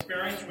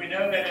experience, we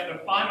know that in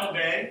the final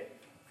day,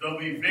 there'll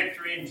be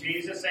victory in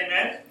Jesus.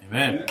 Amen?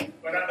 Amen.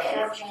 But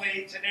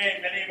unfortunately, today,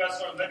 many of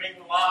us are living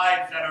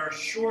lives that are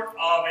short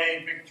of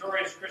a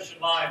victorious Christian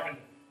life. And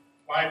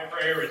my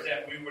prayer is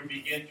that we would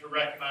begin to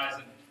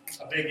recognize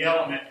a big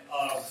element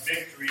of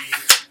victory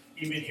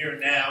even here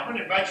now. I'm going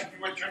to invite you, if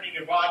you would, turning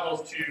your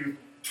Bibles to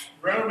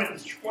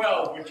Romans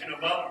 12, which in a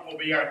moment will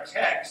be our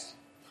text.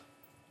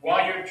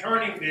 While you're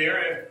turning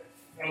there,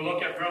 we're going to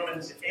look at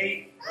Romans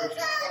 8,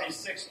 verses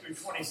 26 through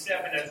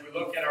 27, as we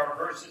look at our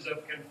verses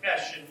of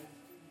confession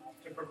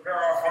to prepare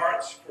our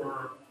hearts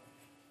for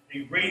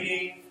the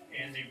reading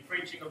and the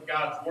preaching of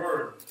God's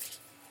Word.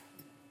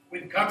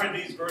 We've covered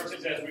these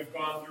verses as we've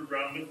gone through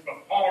Romans,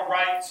 but Paul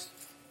writes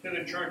to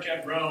the church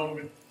at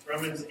Rome,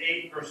 Romans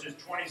 8, verses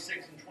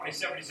 26 and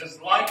 27. He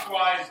says,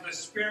 "Likewise, the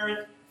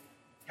Spirit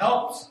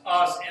helps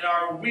us in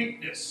our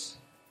weakness,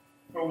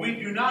 for we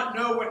do not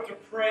know what to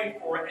pray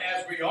for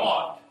as we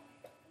ought,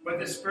 but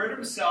the Spirit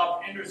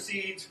Himself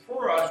intercedes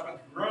for us with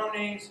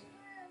groanings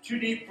too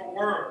deep for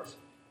words.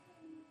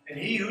 And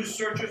He who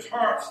searches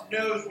hearts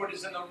knows what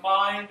is in the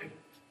mind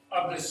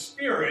of the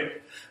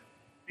Spirit,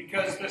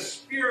 because the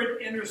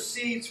Spirit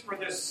intercedes for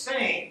the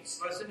saints,"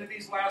 listen to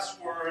these last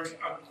words,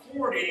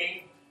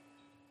 "according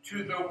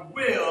to the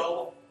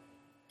will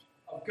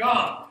of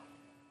God."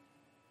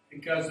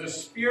 Because the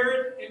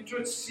Spirit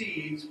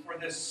intercedes for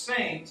the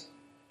saints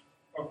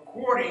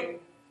according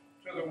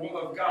to the will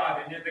of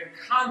God. And in the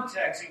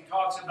context, he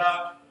talks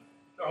about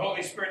the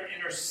Holy Spirit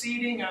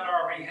interceding on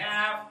our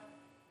behalf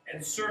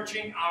and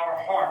searching our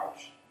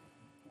hearts.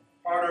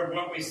 Part of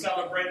what we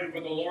celebrated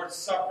with the Lord's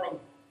Supper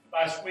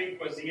last week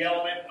was the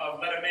element of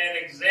let a man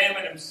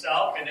examine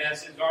himself. And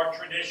as is our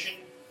tradition,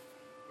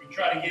 we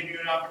try to give you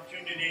an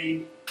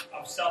opportunity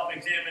of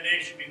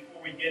self-examination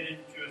before we get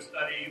into a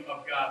study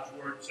of God's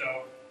Word.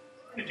 So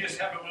we're going to just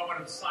have a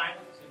moment of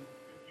silence. And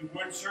if you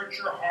would, search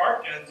your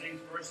heart, as these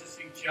verses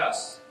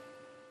suggest.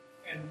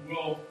 And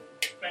we'll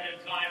spend a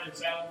time in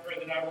silent prayer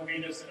that I will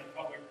lead us in a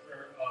public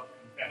prayer of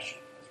confession.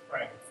 Let's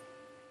pray.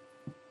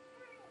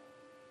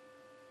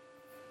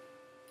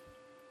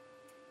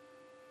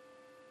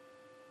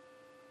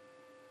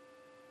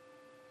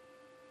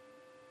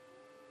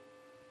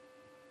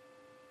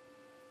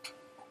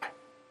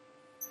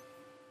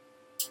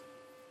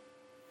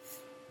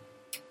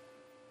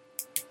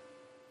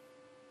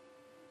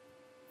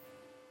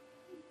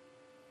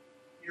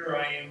 Here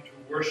I am to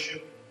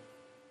worship.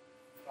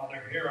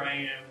 Father, here I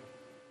am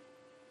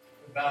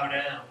to bow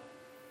down.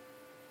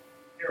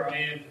 Here I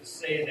am to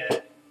say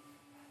that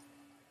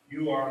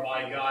you are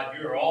my God.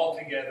 You are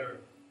altogether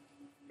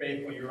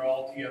faithful. You are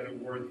altogether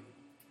worthy.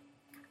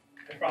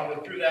 And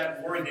Father, through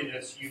that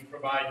worthiness, you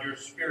provide your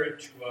Spirit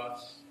to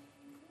us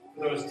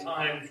for those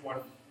times when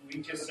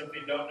we just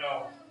simply don't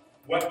know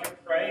what to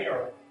pray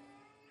or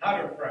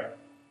how to pray.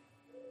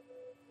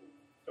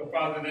 So,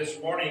 Father, this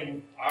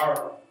morning,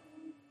 our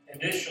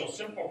initial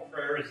simple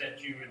prayer is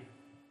that you would,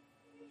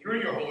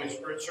 through your Holy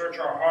Spirit, search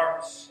our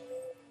hearts,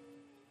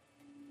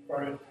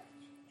 or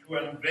to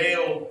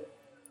unveil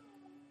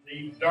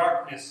the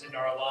darkness in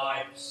our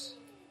lives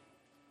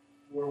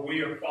where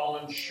we are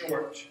fallen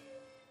short,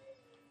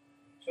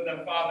 so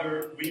that,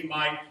 Father, we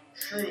might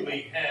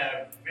truly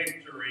have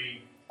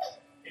victory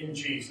in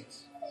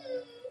Jesus.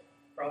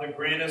 Father,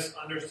 grant us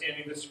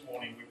understanding this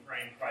morning, we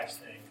pray in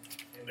Christ's name.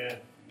 Amen.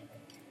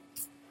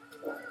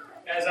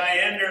 As I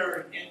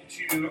enter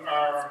into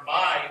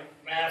my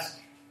last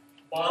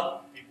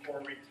month before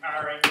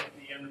retiring at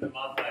the end of the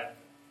month, I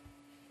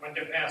went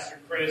to Pastor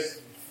Chris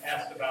and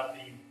asked about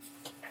the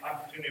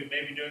opportunity of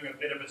maybe doing a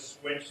bit of a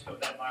switch so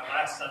that my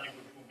last Sunday,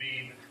 which will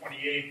be the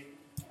 28th,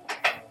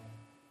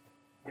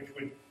 which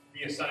would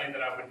be a Sunday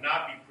that I would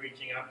not be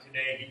preaching on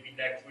today, he'd be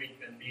next week,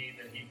 then me,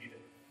 then he'd be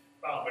the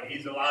following. But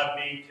he's allowed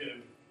me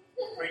to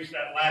preach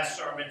that last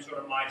sermon, sort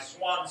of my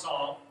swan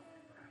song,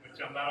 which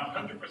I'm not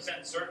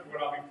 100% certain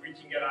what I'll be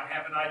preaching yet. I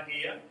have an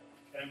idea,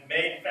 and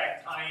may in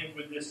fact tie in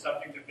with this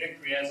subject of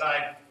victory. As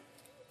I've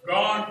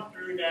gone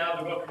through now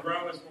the book of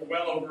Romans for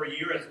well over a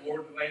year, as the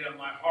Lord laid on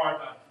my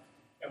heart,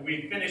 and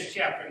we finished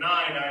chapter 9,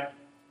 I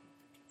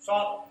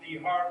sought the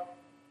heart,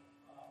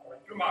 or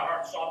through my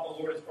heart sought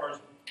the Lord as far as,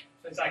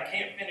 since I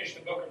can't finish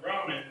the book of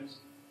Romans,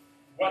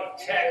 what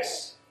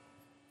texts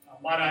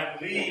might I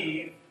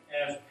leave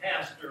as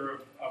pastor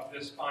of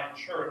this fine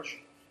church?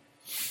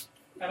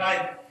 And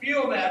I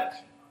feel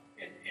that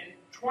in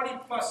 20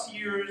 plus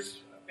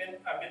years,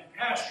 I've been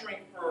pastoring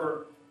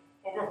for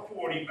over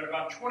 40, but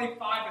about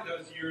 25 of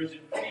those years in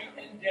pretty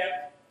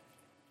in-depth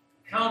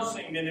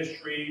counseling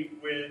ministry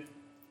with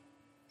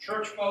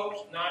church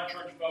folks,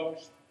 non-church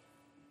folks.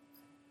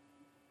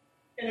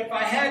 And if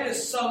I had to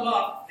sum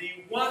up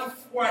the one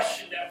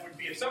question that would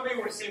be, if somebody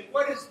were to say,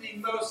 what is the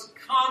most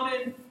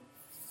common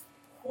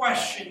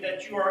question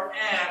that you are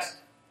asked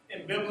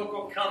in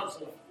biblical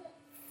counseling?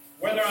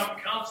 Whether I'm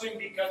counseling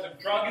because of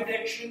drug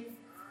addiction,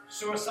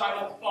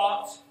 suicidal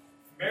thoughts,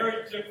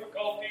 marriage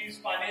difficulties,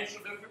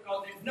 financial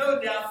difficulties,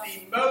 no doubt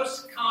the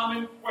most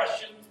common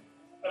question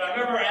that I've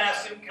ever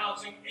asked in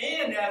counseling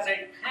and as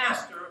a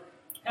pastor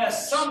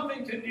has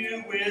something to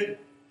do with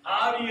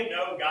How do you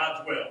know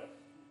God's will?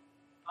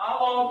 I'll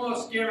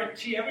almost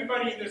guarantee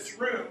everybody in this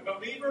room,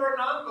 believer or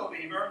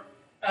non-believer,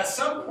 at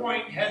some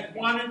point has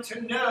wanted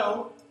to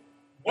know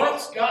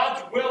what's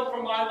God's will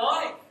for my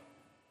life.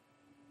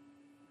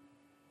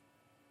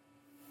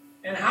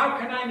 And how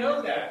can I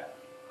know that?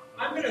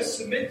 I'm going to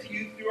submit to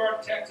you through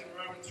our text in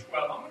Romans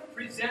 12. I'm going to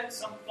present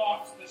some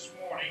thoughts this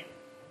morning,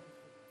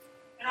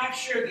 and I've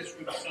shared this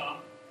with some.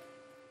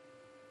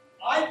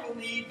 I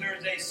believe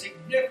there's a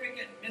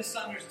significant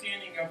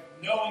misunderstanding of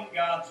knowing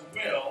God's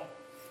will.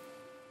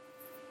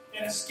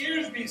 And it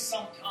scares me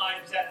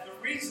sometimes that the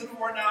reason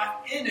we're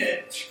not in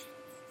it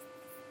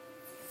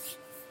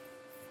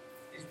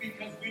is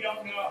because we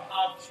don't know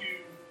how to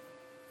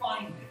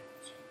find it.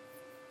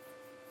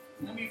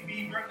 Let me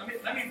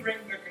bring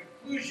the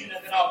conclusion,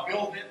 and then I'll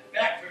build it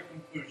back to a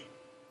conclusion.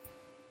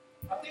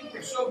 I think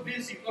we're so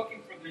busy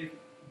looking for the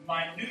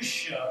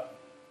minutiae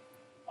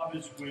of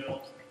His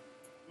will,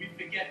 we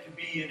forget to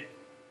be in it.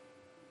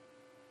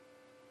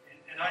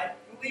 And I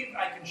believe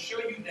I can show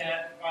you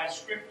that by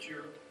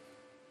Scripture.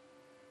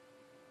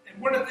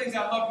 And one of the things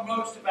I love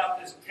most about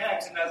this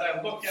text, and as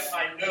I looked at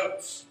my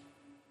notes,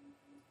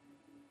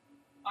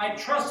 I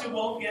trust it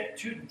won't get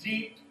too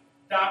deep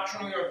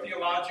doctrinally or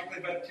theologically,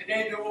 but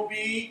today there will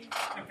be,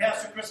 and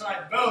Pastor Chris and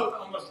I both,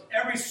 almost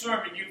every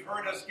sermon you've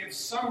heard us give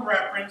some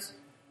reference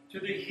to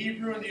the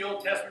Hebrew in the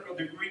Old Testament or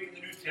the Greek in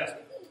the New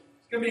Testament.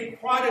 It's going to be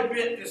quite a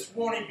bit this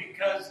morning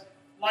because,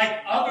 like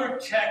other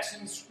texts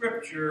in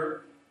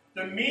Scripture,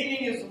 the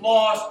meaning is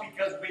lost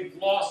because we've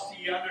lost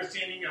the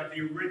understanding of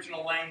the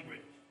original language.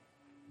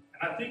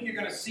 And I think you're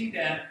going to see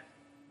that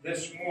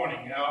this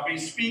morning. I'll be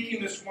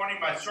speaking this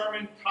morning. My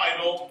sermon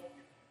title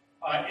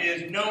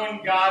is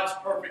Knowing God's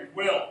Perfect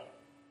Will.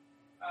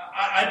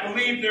 I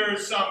believe there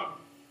is some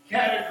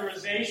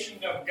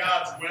categorization of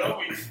God's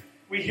will.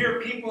 We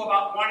hear people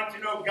about wanting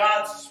to know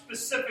God's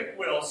specific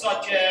will,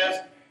 such as,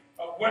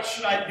 what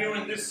should I do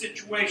in this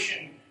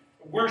situation?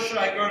 Where should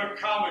I go to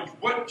college?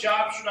 What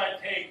job should I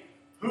take?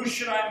 Who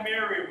should I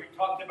marry? We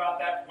talked about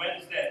that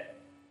Wednesday.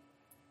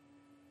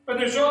 But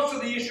there's also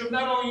the issue of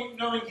not only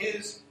knowing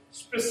His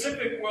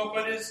specific will,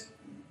 but His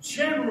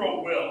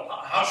general will.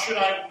 How should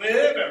I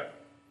live? And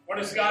what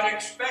does God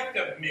expect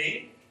of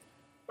me?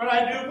 But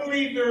I do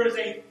believe there is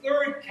a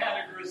third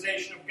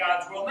categorization of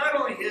God's will, not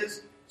only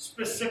His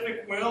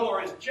specific will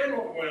or His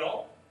general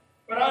will,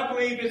 but I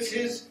believe it's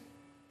His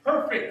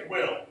perfect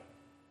will.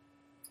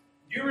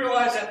 Do you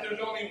realize that there's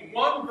only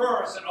one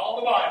verse in all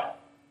the Bible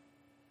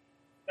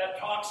that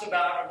talks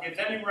about or gives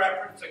any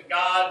reference to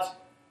God's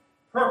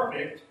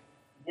perfect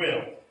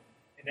will?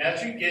 And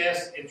as you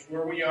guessed, it's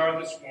where we are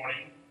this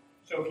morning.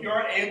 So if you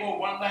are able,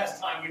 one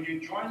last time, would you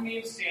join me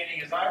in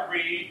standing as I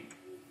read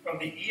from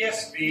the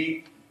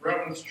ESV,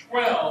 Romans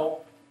 12,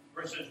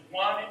 verses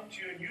 1 and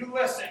 2, and you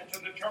listen to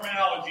the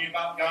terminology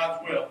about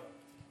God's will.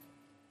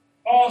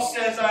 Paul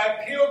says,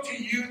 I appeal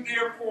to you,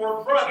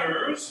 therefore,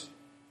 brothers,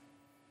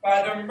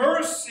 by the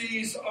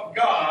mercies of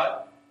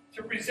God,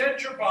 to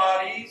present your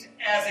bodies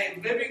as a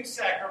living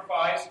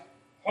sacrifice,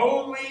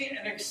 holy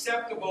and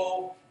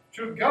acceptable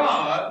to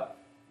God,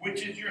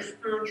 which is your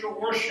spiritual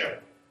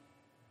worship.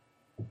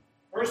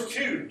 Verse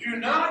 2, do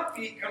not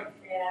be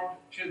conformed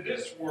to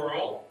this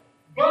world,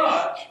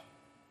 but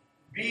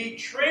be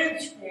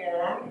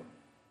transformed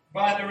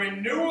by the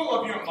renewal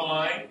of your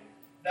mind,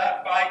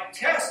 that by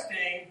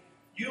testing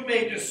you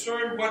may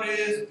discern what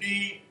is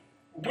the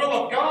will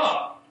of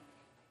God,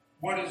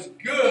 what is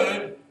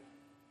good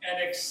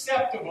and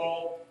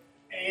acceptable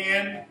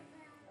and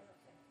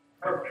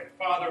perfect.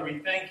 Father, we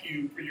thank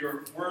you for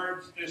your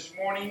words this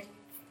morning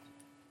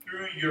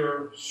through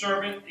your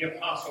servant, the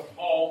Apostle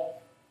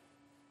Paul.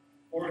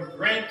 Lord,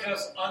 grant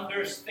us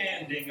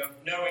understanding of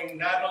knowing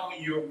not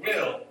only your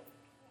will,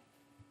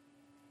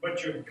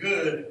 but your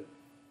good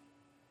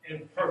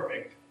and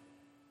perfect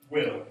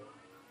will.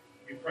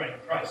 We pray in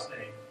Christ's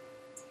name.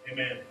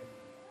 Amen.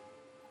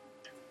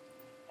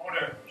 I want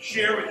to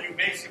share with you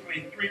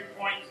basically 3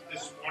 points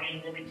this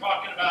morning. We'll be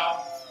talking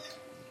about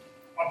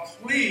a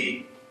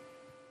plea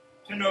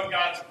to know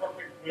God's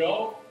perfect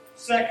will.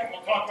 Second,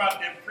 we'll talk about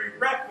the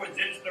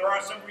prerequisites. There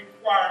are some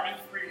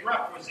requirements,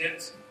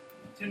 prerequisites,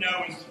 to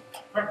know His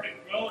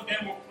perfect will. And then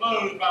we'll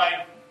close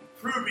by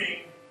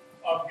proving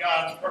of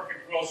God's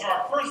perfect will. So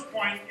our first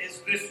point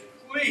is this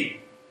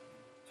plea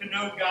to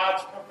know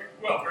God's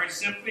perfect will. Very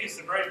simply, it's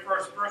the very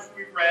first verse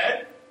we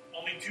read.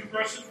 Only 2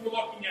 verses we're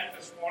looking at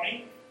this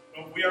morning,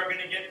 but we are going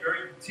to get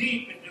very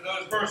deep into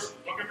those verses.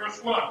 Look at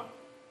verse 1.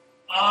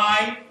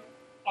 I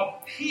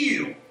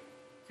appeal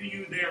to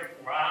you,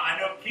 therefore. I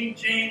know King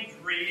James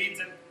reads,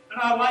 and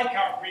I like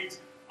how it reads,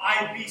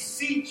 I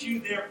beseech you,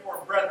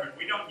 therefore, brethren.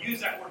 We don't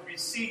use that word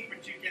beseech,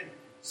 but you can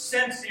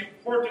sense the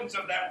importance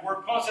of that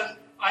word. Paul says,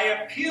 I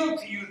appeal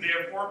to you,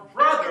 therefore,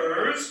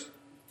 brothers,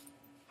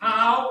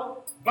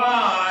 how?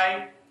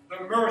 By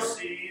the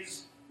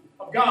mercies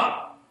of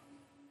God.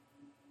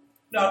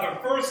 Now, the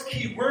first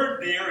key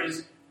word there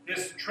is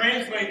this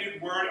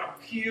translated word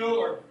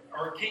appeal,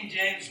 or King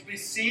James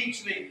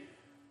beseech.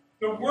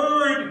 The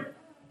word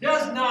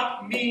does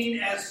not mean,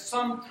 as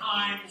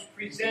sometimes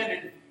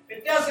presented,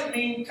 It doesn't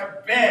mean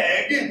to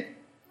beg.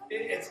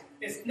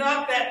 It's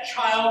not that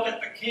child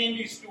at the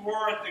candy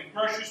store, at the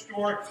grocery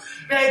store,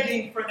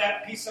 begging for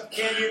that piece of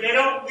candy. They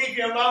don't leave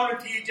you alone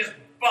until you just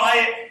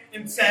buy it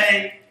and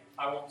say,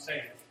 I won't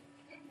say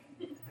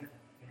it.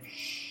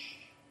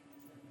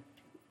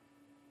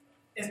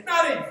 It's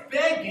not a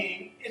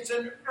begging, it's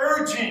an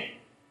urging.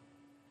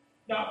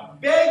 Now,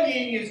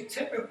 begging is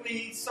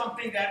typically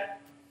something that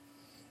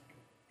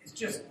is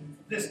just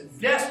this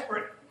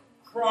desperate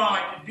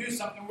cry to do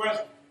something, whereas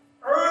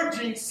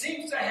urging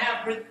seems to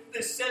have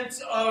this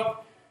sense of,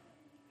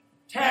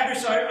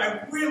 Tavish,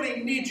 I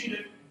really need you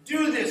to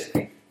do this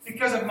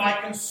because of my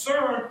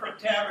concern for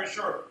Tavish,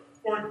 or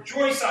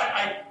Joyce,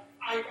 I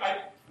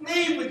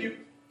plead with you,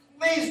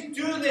 please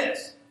do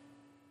this.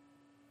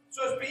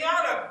 So it's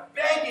beyond a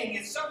begging,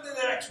 it's something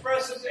that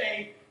expresses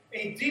a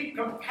deep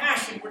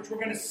compassion, which we're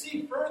going to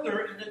see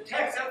further in the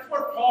text. That's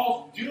what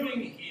Paul's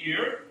doing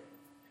here.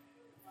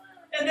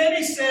 And then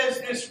he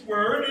says this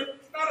word.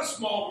 It's not a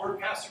small word.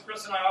 Pastor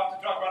Chris and I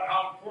often talk about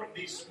how important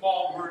these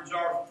small words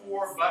are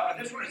for, but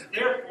this one is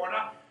therefore.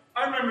 Now,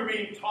 I remember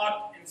being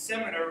taught in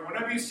seminary,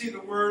 whenever you see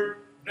the word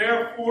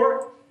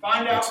therefore,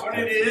 find out what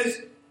it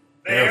is.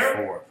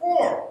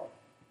 Therefore.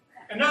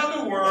 In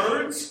other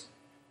words,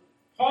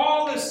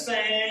 Paul is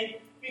saying,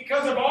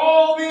 because of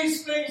all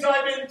these things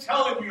I've been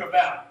telling you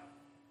about,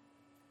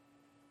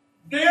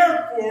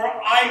 therefore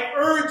I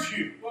urge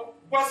you. Well,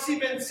 what's he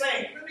been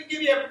saying? Let me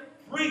give you a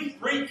brief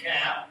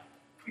recap,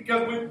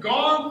 because we've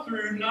gone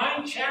through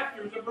 9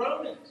 chapters of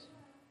Romans.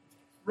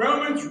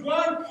 Romans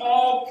 1,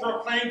 Paul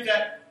proclaims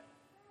that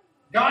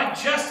God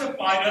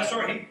justified us,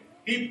 or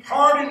he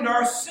pardoned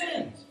our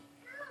sins.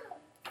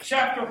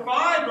 Chapter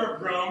 5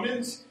 of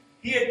Romans,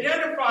 he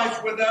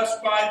identifies with us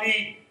by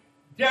the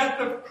death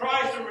of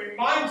Christ and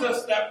reminds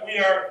us that we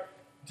are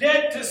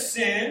dead to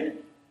sin,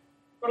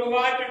 but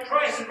alive to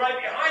Christ. And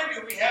right behind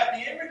you, we have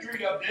the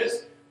imagery of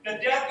this, the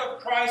death of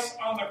Christ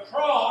on the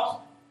cross,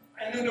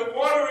 and then the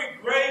watery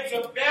graves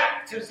of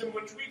baptism,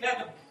 which we've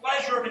had the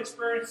pleasure of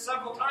experiencing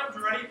several times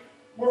already,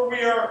 where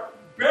we are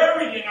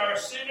buried in our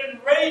sin and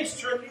raised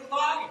to a new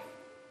life.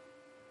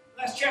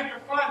 That's chapter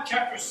 5.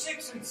 Chapter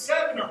 6 and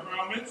 7 of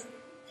Romans,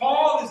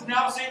 Paul is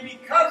now saying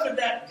because of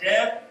that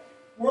death,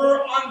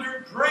 we're under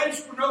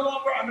grace. We're no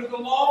longer under the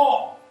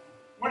law.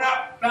 We're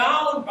not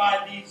bound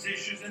by these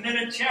issues. And then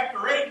in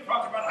chapter 8, he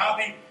talks about how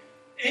the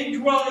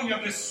indwelling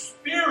of the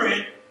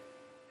Spirit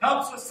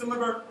helps us to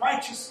live a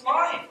righteous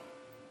life.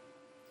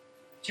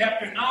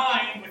 Chapter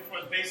 9, which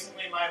was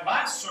basically my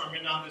last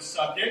sermon on this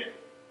subject,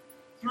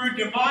 through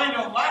divine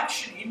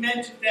election, he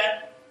mentioned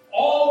that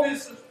all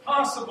this is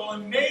possible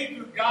and made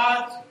through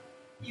God's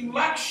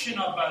election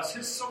of us,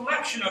 his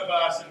selection of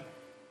us. And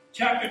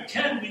chapter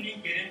 10 we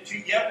didn't get into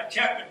yet, but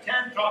chapter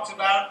 10 talks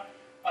about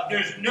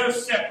there's no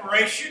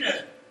separation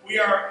as we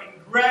are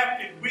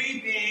engrafted, we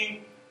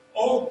being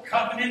Old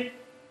Covenant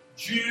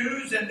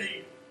Jews and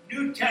the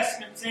New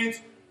Testament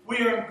saints, we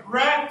are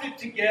engrafted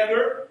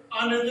together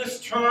under this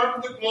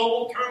term, the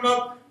global term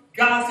of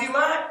God's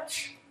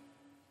elect.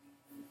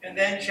 And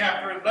then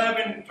chapter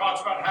 11 talks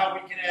about how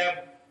we can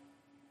have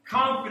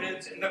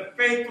confidence in the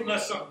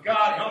faithfulness of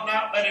God. He'll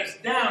not let us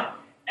down.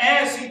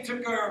 As he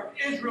took care of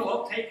Israel,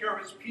 he'll take care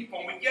of his people.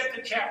 And we get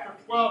to chapter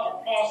 12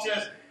 where Paul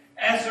says,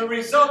 as a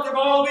result of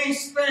all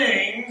these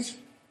things,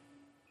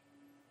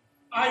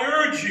 I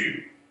urge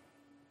you.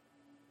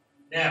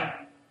 Now,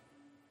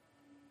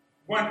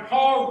 when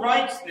Paul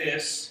writes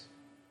this,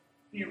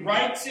 he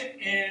writes it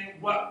in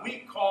what we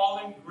call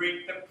in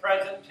Greek the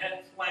present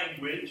tense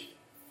language.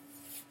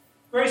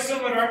 Very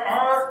similar to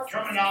our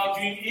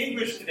terminology in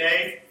English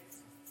today.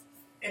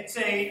 It's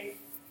a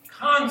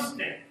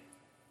constant.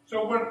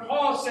 So when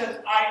Paul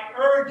says, I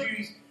urge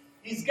you,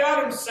 he's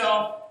got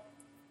himself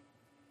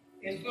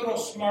his little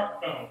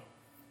smartphone.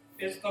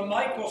 It's the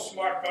Michael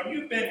smartphone.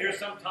 You've been here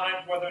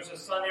sometimes, whether it's a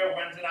Sunday or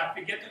Wednesday, and I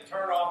forget to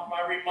turn off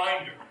my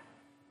reminder.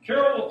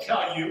 Carol will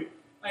tell you,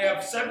 I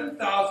have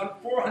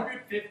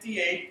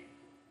 7,458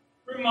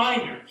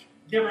 reminders,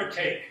 give or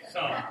take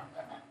some,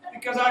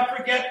 because I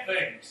forget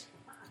things.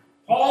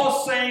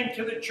 Paul's saying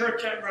to the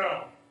church at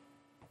Rome,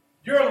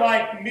 you're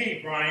like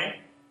me, Brian.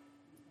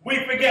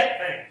 We forget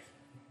things.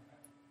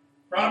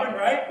 Robin,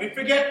 right? We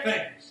forget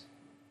things.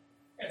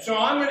 And so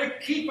I'm going to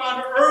keep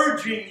on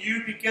urging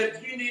you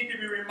because you need to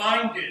be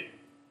reminded.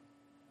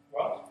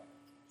 Well,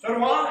 so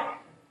do I.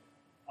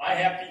 I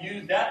have to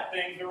use that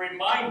thing to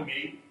remind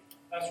me.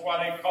 That's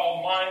why they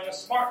call mine the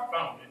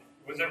smartphone.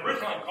 It was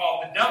originally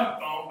called the dumb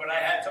phone, but I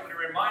had so many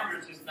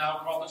reminders, it's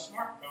now called the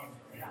smartphone.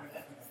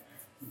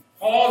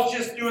 Paul's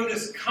just doing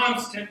this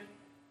constant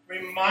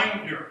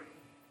reminder.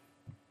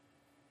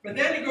 But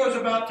then he goes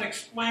about to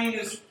explain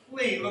his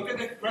plea. Look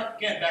at it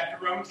again, back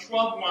to Romans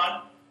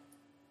 12:1.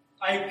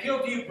 I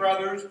appeal to you,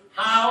 brothers,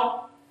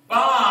 how?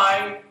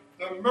 By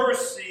the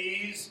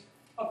mercies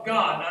of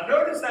God. Now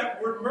notice that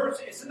word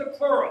mercy, it's in the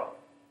plural.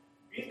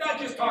 He's not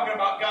just talking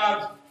about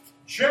God's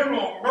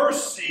general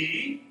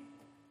mercy.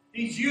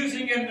 He's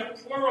using it in the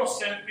plural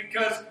sense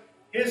because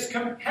his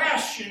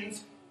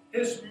compassions,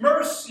 his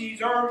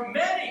mercies are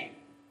many.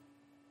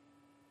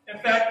 In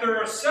fact,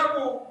 there are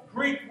several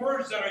Greek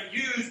words that are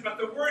used, but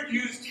the word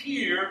used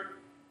here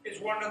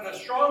is one of the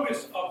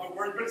strongest of the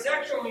words, but it's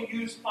actually only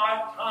used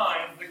 5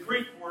 times. The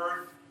Greek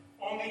word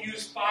only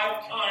used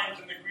 5 times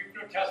in the Greek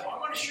New Testament. I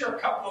want to share a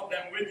couple of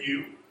them with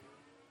you.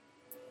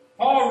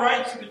 Paul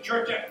writes to the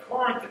church at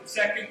Corinth in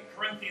 2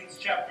 Corinthians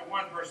chapter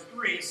 1, verse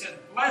 3. He says,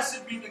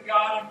 "Blessed be the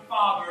God and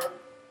Father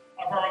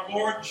of our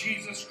Lord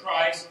Jesus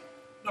Christ,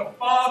 the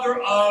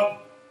Father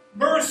of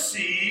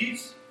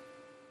mercies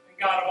and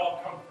God of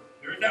all comfort."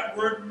 There's that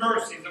word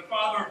mercy, the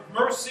Father of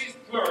mercies,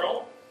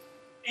 plural.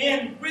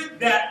 And with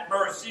that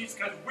mercies,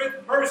 because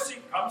with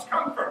mercy comes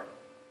comfort.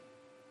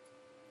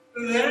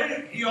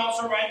 Then he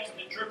also writes to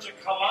the church of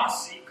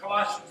Colossae,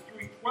 Colossians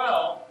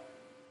 3:12.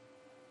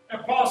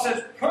 And Paul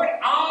says, "Put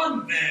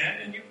on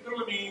then," and it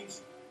literally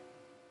means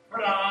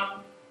put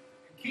on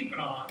and keep it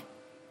on,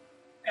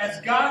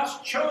 "as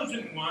God's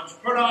chosen ones,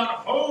 put on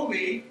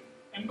holy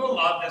and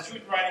beloved." That's who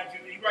he's writing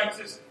to. He writes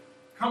this,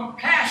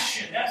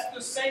 compassion. That's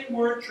the same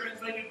word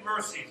translated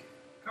mercies.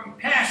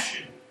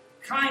 Compassion,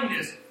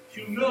 kindness,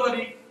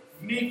 humility,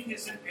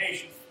 meekness, and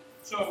patience.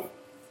 So,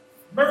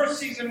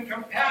 mercies and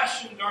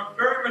compassion are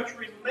very much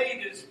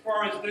related as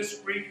far as this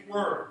Greek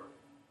word.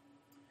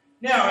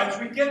 Now, as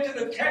we get to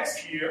the text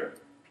here,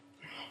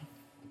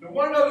 the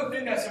one other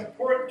thing that's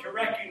important to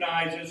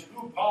recognize is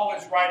who Paul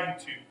is writing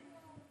to.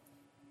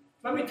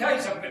 Let me tell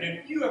you something.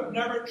 If you have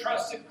never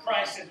trusted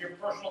Christ as your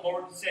personal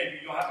Lord and Savior,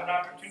 you'll have an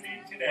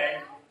opportunity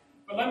today.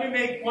 But let me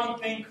make one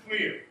thing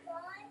clear.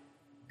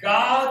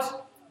 God's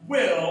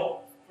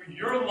will for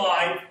your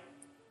life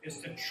is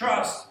to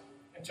trust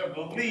and to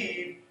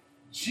believe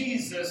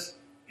Jesus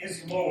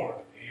is Lord.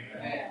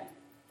 Amen.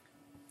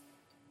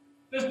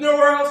 There's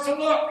nowhere else to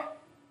look.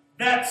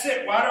 That's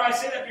it. Why do I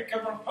say that?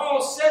 Because when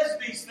Paul says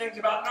these things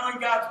about knowing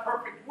God's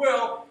perfect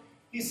will,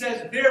 he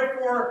says,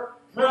 "Therefore,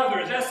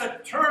 brothers." That's a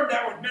term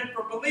that was meant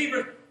for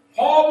believers.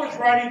 Paul was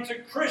writing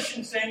to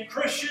Christians saying,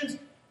 "Christians,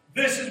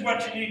 this is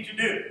what you need to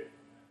do."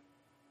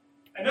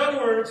 In other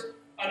words,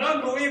 an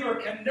unbeliever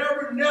can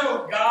never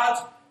know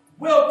God's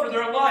will for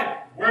their life.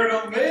 Where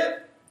to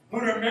live,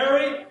 who to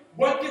marry,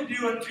 what to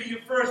do until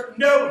you first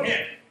know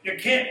Him. You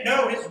can't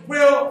know His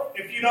will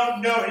if you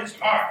don't know His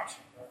heart.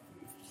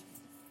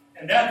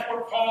 And that's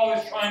what Paul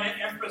is trying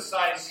to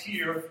emphasize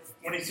here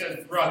when he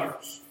says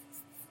brothers.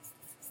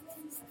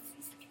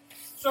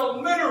 So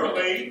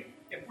literally,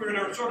 if we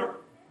were to sort of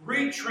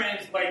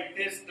retranslate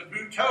this the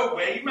Buteau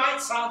way, it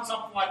might sound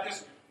something like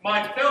this: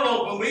 "My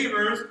fellow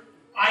believers,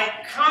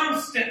 I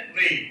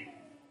constantly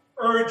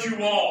urge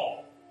you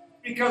all,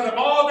 because of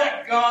all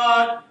that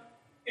God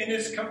in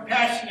His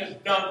compassion has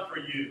done for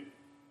you."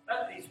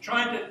 He's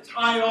trying to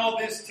tie all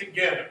this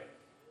together.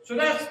 So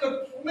that's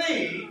the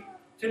plea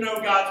to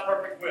know God's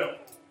perfect will.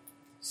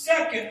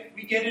 Second,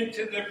 we get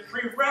into the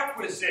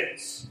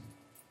prerequisites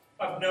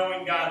of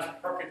knowing God's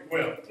perfect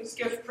will. This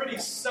gets pretty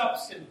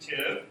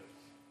substantive.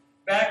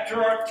 Back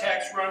to our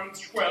text, Romans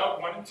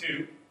 12, 1 and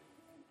 2.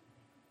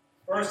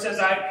 First says,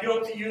 "I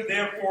appeal to you,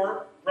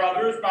 therefore,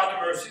 brothers, by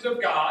the mercies of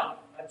God."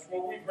 That's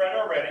what we've read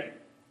already.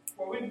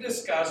 What we've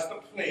discussed, the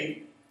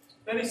plea.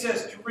 Then he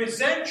says, "to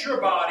present your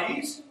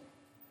bodies,"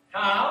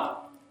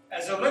 how?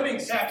 "As a living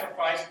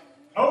sacrifice,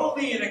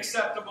 holy and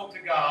acceptable to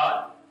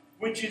God,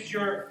 which is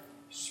your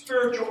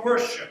spiritual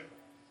worship."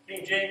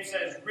 King James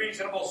says,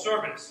 "reasonable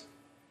service."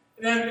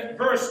 And then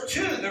verse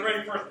 2, the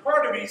very first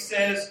part of it, he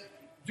says,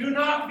 "Do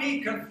not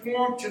be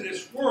conformed to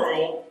this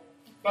world,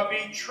 but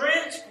be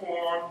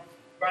transformed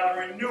by the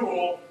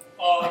renewal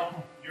of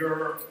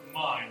your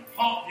mind."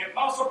 The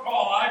Apostle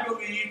Paul, I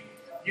believe,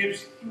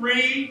 gives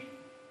 3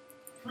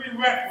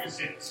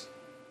 prerequisites,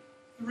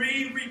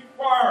 3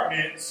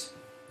 requirements,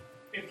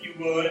 if you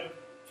would,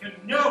 to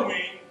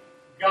knowing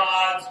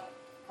God's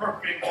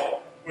perfect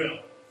will.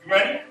 You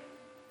ready?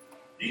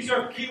 These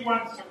are key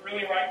ones to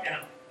really write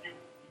down. If you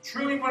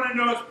truly want to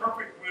know His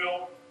perfect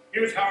will,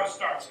 here's how it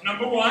starts.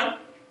 Number 1,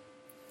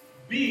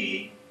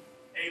 be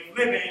a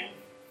living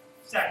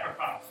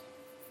sacrifice.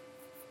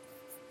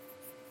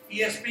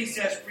 ESV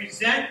says,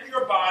 present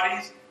your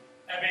bodies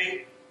as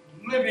a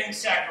living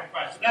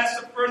sacrifice. So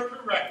that's the first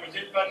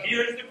prerequisite, but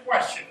here's the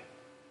question.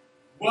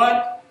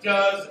 What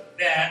does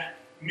that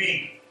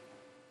mean?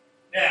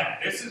 Now,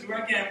 this is,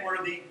 again,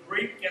 where the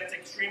Greek gets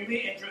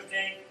extremely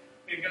interesting,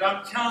 because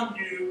I'm telling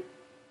you,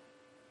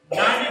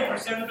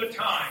 90% of the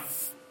time,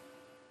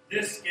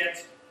 this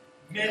gets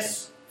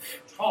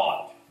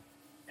mistaught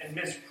and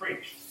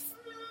mispreached.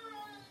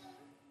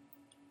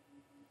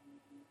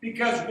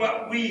 Because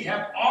what we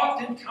have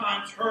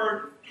oftentimes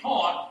heard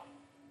taught,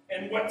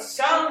 and what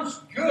sounds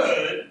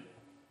good,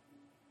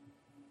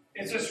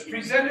 is just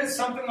presented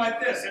something like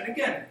this. And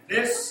again,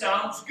 this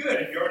sounds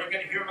good, and you're already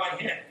going to hear my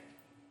hint.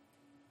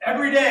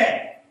 Every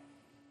day,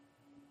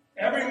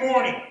 every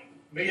morning,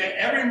 Leah,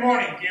 every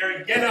morning,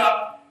 Gary, get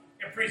up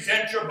and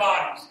present your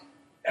bodies.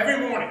 Every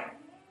morning,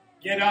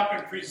 get up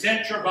and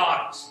present your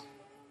bodies.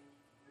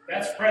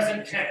 That's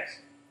present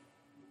tense.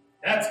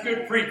 That's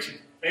good preaching.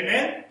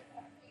 Amen?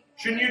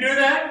 Shouldn't you do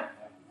that?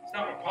 That's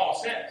not what Paul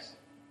says.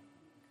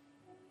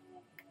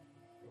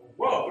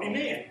 Whoa, what do you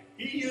mean?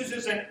 he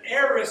uses an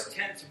aorist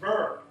tense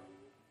verb,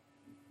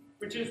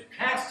 which is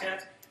past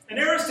tense. An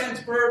aorist tense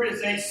verb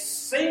is a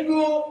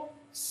single,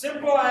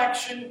 simple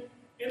action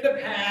in the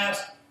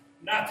past,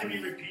 not to be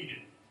repeated.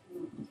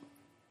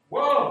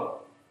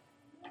 Whoa!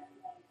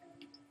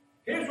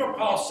 Here's what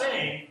Paul's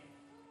saying.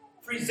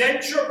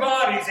 Present your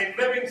bodies a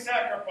living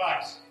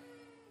sacrifice.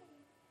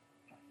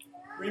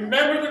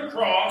 Remember the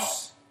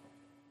cross.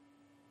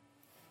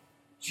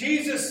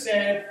 Jesus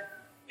said,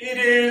 it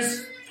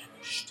is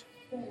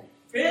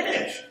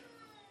finished.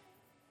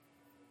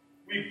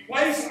 We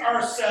place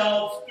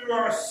ourselves through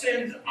our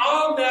sins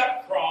on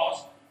that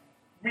cross.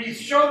 We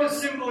show the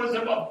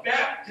symbolism of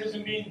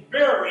baptism being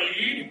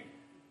buried.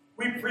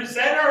 We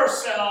present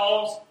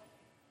ourselves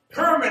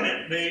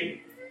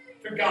permanently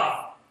to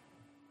God.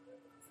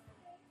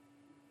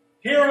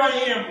 Here I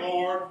am,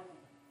 Lord.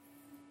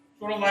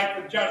 Sort of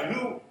like the judge.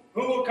 Who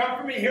will come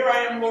for me? Here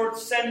I am, Lord,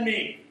 send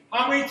me.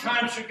 How many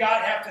times should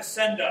God have to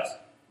send us?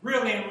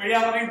 Really, in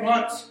reality,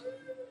 once.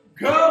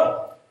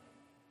 Go.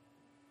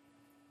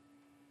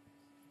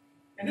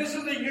 And this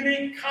is a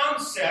unique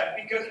concept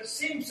because it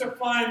seems to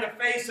fly in the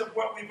face of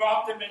what we've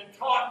often been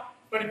taught.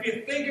 But if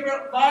you think of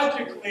it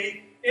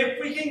logically,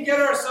 if we can get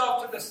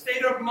ourselves to the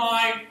state of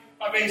mind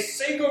of a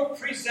single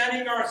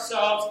presenting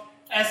ourselves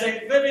as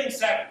a living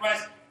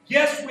sacrifice,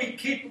 yes, we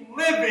keep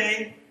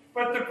living,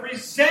 but the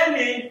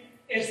presenting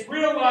is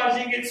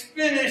realizing it's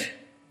finished.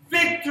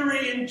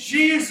 Victory in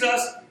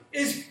Jesus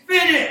is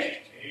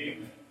finished.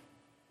 Amen.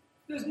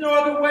 There's no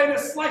other way to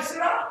slice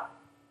it up.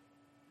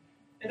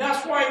 And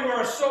that's why we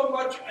are so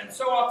much and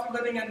so often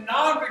living a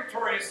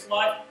non-victorious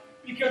life,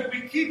 because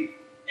we keep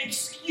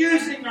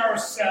excusing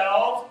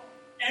ourselves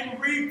and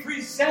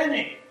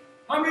representing.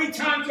 How many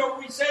times are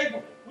we saved?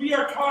 We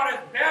are taught as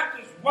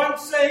Baptists,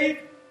 once saved,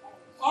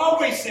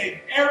 always saved.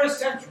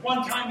 Aorist tense,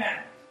 one-time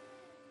act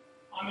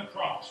on the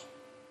cross.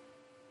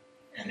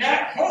 And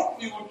that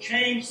hopefully will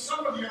change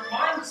some of your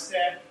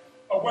mindset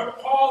of what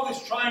Paul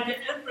is trying to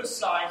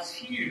emphasize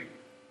here.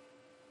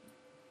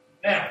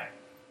 Now,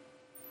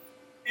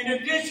 in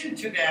addition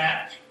to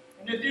that,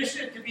 in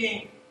addition to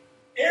being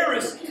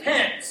aorist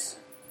tense,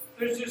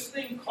 there's this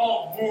thing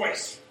called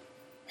voice.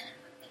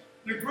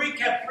 The Greek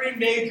had three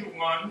major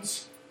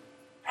ones: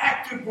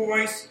 active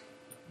voice,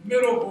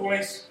 middle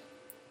voice,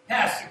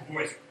 passive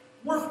voice.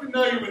 We're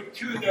familiar with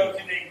two of those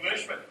in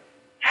English, but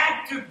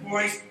active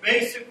voice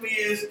basically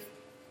is,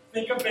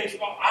 think of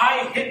baseball,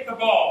 I hit the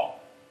ball.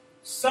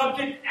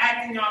 Subject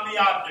acting on the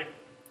object.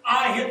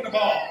 I hit the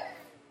ball.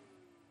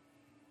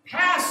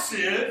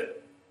 Passive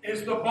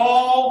is the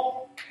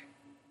ball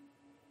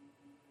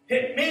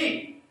hit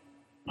me.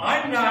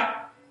 I'm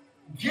not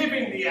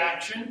giving the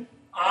action,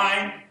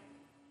 I'm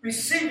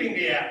receiving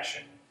the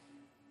action.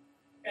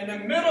 And the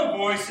middle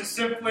voice is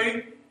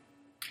simply,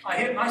 I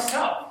hit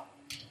myself,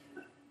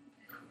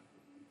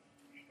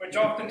 which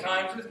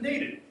oftentimes is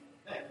needed.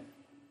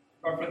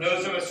 But for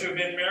those of us who have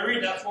been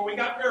married, that's what we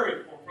got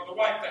married for the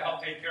wife to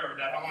help take care of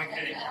that. I'm only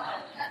kidding.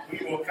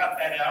 We will cut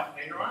that out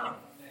later on.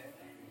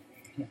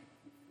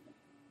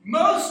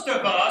 Most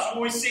of us,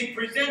 when we see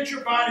present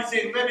your body as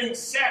a living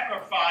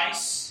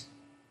sacrifice,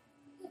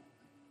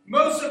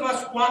 most of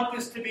us want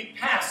this to be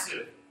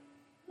passive.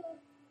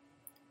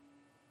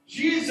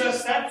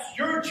 Jesus, that's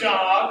your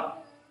job,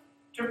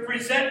 to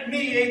present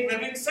me a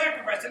living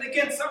sacrifice. And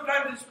again,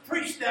 sometimes it's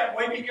preached that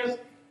way because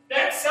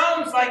that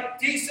sounds like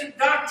decent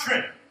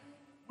doctrine.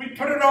 We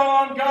put it all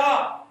on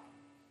God.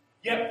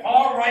 Yet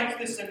Paul writes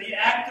this in the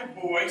active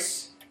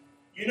voice.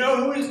 You know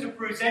who is to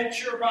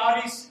present your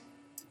bodies?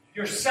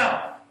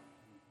 Yourself.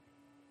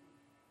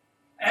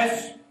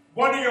 As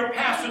one of your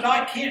pastors,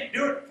 I can't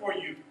do it for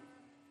you.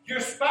 Your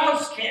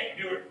spouse can't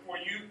do it for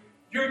you.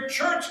 Your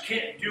church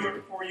can't do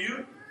it for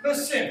you.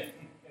 Listen,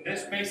 and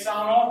this may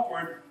sound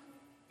awkward,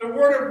 the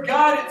Word of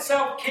God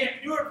itself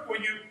can't do it for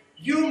you.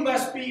 You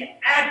must be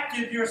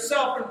active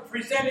yourself in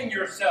presenting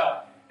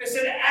yourself. It's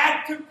an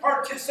active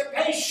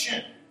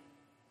participation.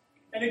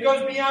 And it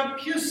goes beyond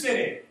pew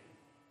sitting.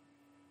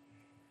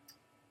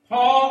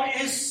 Paul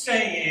is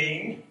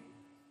saying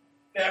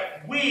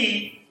that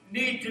we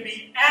need to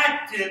be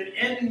active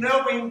in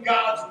knowing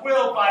God's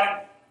will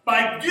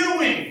by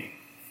doing.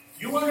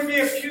 You want to be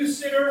a pew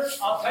sitter?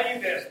 I'll tell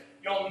you this.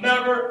 You'll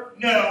never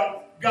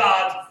know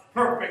God's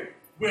perfect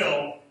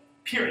will,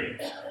 period.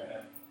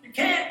 You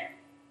can't.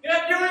 You're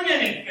not doing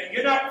anything.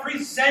 You're not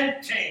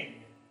presenting.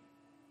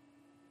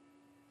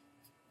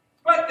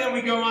 But then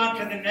we go on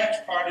to the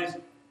next part is,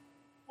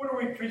 what are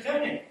we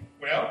presenting?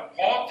 Well,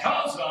 Paul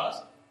tells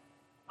us,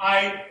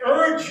 I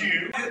urge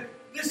you,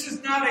 this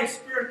is not a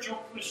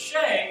spiritual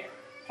cliche.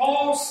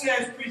 Paul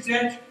says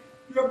present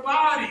your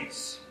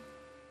bodies.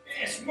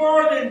 It's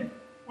more than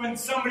when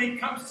somebody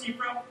comes to you,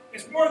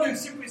 it's more than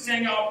simply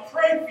saying, I'll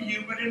pray for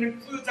you, but it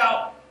includes,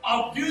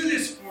 I'll do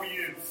this for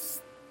you.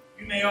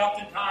 You may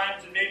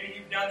oftentimes, and maybe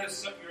you've done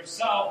this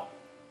yourself,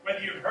 whether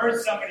you've heard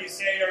somebody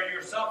say or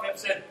yourself have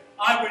said,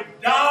 I would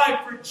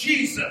die for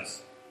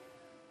Jesus.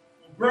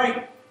 Well,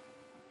 great.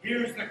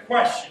 Here's the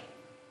question.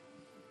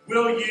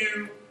 Will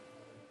you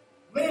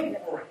live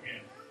for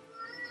him?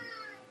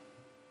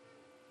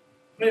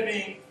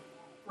 living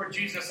for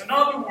Jesus? In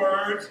other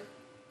words,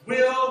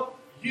 will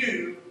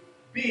you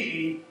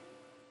be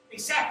a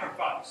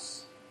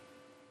sacrifice?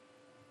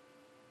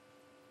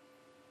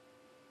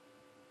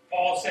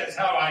 Paul says,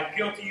 how I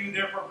appeal to you,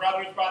 therefore,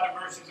 brothers, by the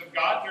mercies of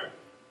God, to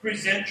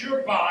present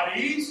your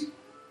bodies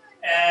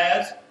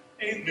as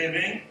a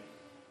living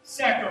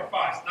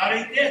sacrifice. Not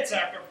a dead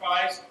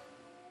sacrifice,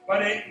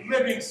 but a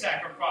living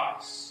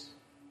sacrifice.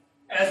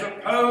 As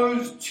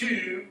opposed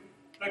to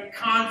the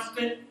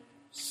constant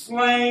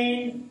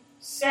slain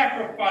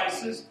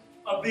sacrifices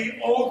of the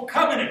old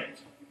covenant.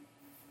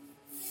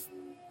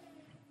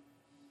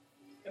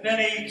 And then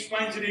he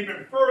explains it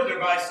even further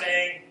by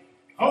saying,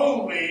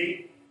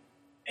 holy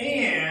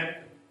and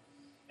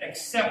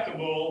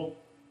acceptable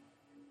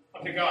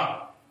unto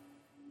God.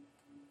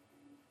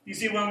 You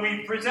see, when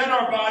we present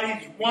our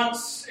bodies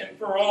once and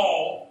for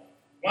all,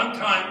 one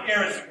time,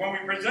 when we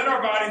present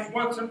our bodies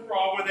once and for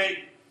all with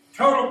a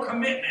total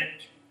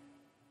commitment,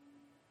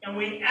 and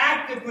we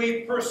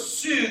actively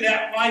pursue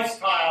that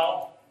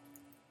lifestyle,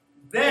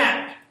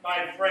 that,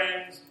 my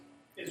friends,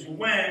 is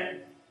when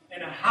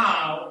and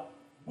how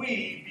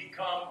we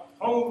become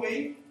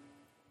holy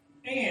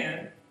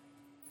and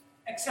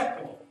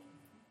acceptable.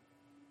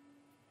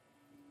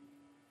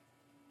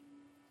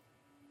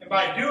 And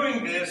by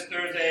doing this,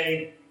 there's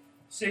a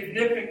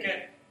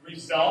significant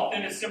result,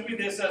 and it's simply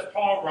this, as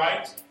Paul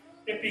writes,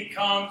 it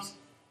becomes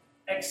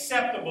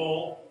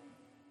acceptable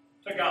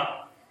to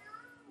God.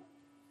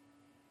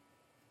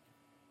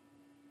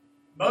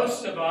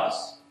 Most of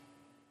us,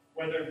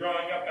 whether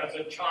growing up as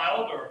a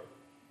child or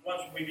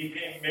once we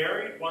became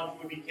married, once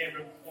we became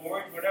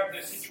employed, whatever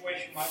the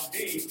situation might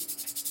be,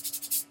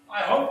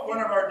 I hope one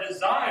of our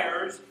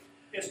desires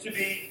is to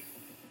be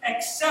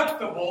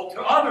acceptable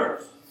to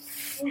others.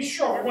 We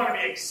want to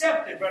be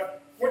accepted,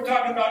 but we're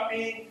talking about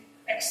being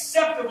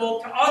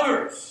acceptable to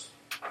others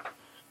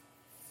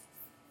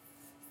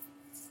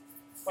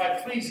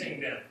by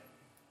pleasing them.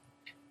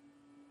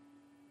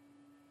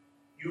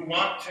 You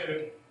want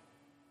to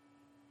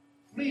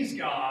please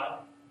God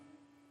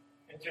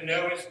and to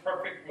know His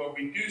perfect will.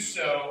 We do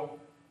so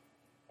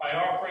by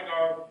offering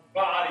our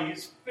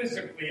bodies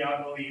physically,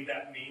 I believe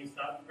that means,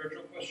 not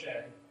spiritual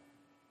cliche,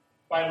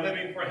 by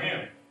living for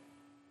Him.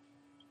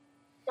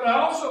 But I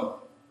also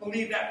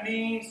believe that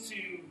means to,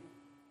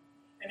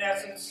 in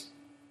essence,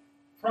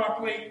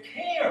 properly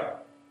care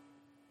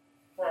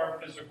for our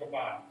physical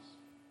bodies.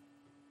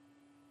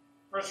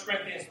 1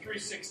 Corinthians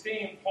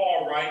 3:16,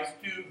 Paul writes,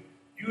 do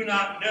you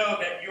not know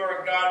that you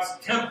are God's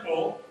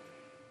temple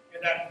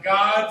and that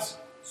God's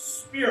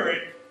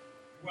Spirit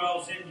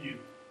dwells in you?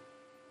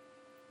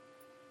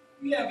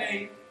 We have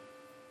a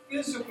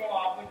physical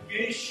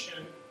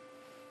obligation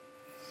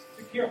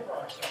to care for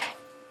ourselves.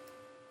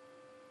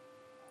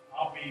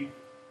 I'll be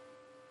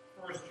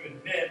first to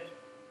admit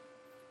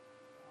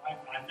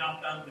I've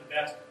not done the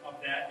best of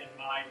that in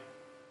my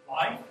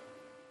life,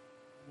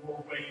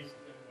 more ways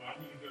than one,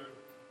 either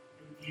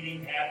through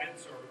eating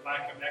habits or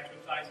lack of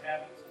exercise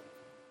habits.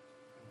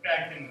 In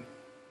fact,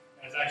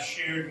 as I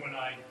shared when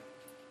I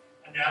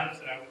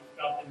announced that I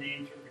felt the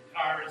need to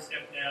retire and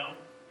step down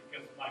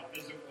because of my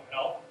physical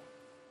health,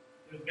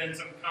 there's been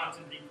some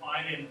constant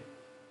decline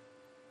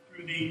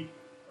through the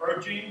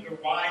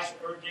wise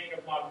urging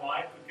of my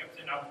wife, who kept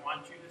saying, I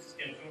want you to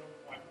schedule an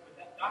appointment with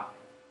that doctor.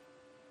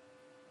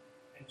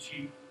 And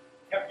she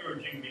kept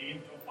urging me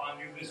until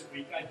finally this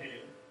week I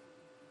did,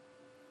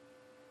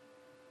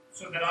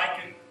 so that I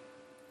can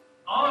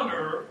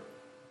honor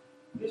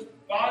this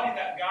body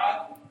that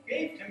God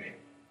gave to me.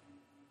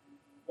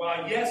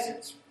 While yes,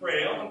 it's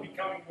frail and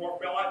becoming more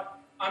frail,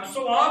 I'm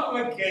so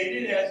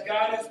obligated, as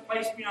God has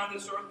placed me on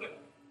this earth, to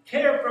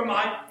care for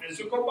my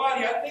physical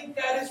body. I think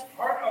that is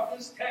part of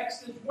this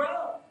text as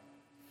well.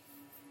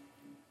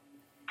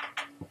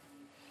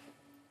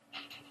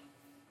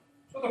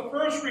 So the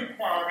first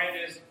requirement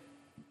is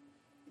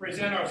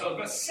present ourselves.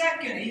 But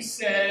second, he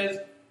says,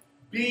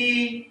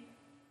 be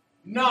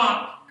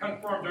not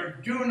conformed, or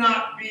do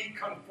not be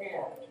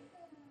conformed.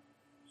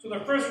 So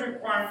the first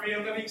requirement, be a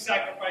living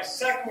sacrifice.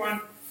 Second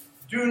one,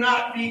 do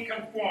not be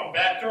conformed.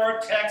 Back to our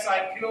text, I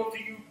appeal to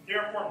you,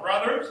 therefore,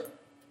 brothers,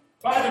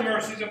 by the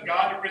mercies of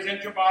God, to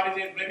present your bodies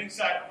a living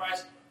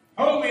sacrifice,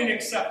 holy and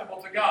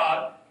acceptable to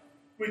God,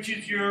 which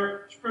is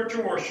your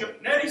spiritual worship.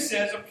 And then he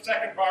says, the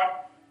second part,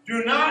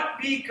 do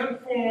not be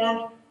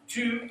conformed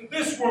to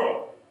this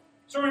world.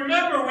 So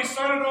remember, we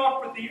started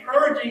off with the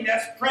urging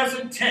that's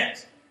present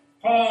tense.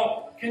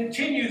 Paul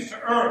continues to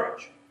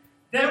urge.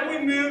 Then we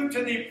moved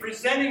to the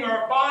presenting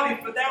our bodies,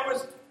 but that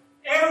was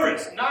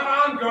aorist,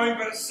 not ongoing,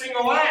 but a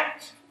single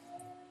act.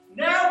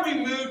 Now we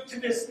move to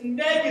this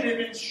negative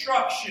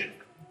instruction,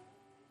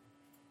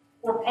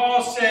 where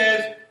Paul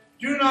says,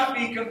 do not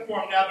be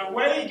conformed. Now, the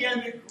way,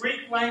 again, the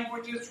Greek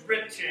language is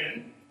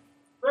written,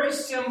 very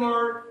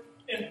similar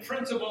in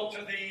principle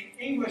to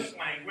the English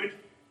language,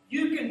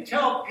 you can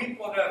tell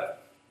people to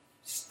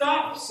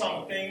stop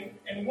something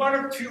in one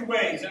or two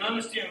ways. And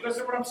understand,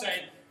 listen to what I'm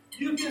saying.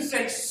 You can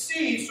say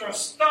cease or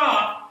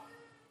stop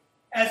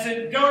as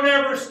in don't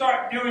ever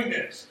start doing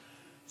this.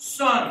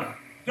 Son,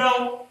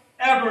 don't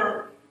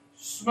ever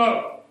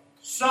smoke.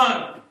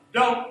 Son,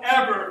 don't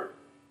ever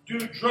do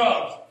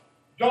drugs.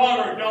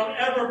 Daughter, don't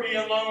ever be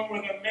alone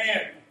with a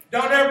man.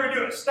 Don't ever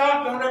do it.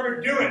 Stop, don't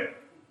ever do it.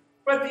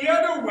 But the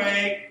other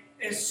way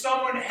is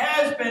someone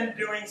has been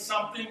doing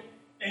something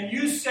and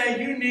you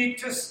say you need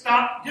to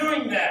stop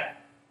doing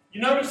that.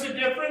 You notice the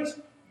difference?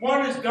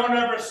 One is don't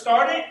ever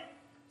start it.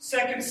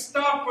 Second,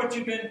 stop what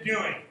you've been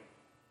doing.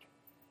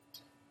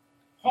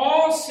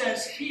 Paul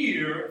says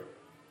here,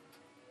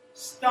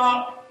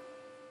 stop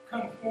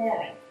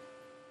conforming.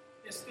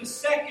 It's the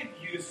second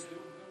use of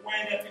the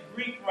way that the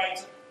Greek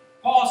writes it.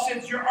 Paul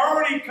says, you're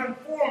already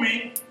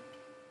conforming,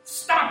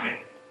 stop it.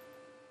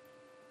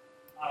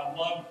 I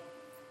love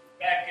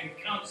back in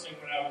counseling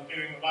when I was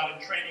doing a lot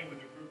of training with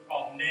a group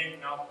called NAME,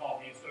 now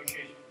called the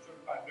Association of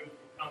Certified Biblical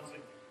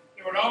Counseling.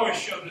 They would always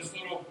show this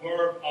little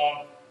blurb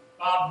of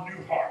Bob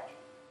Newhart.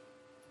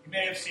 You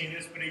may have seen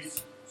this, but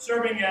he's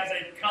serving as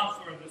a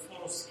counselor in this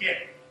little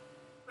skit.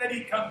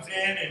 Lady comes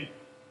in and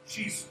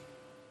she's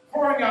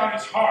pouring out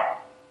his heart.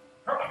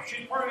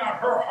 She's pouring out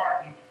her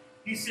heart, and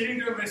he's sitting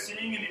there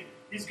listening, and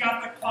he's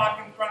got the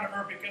clock in front of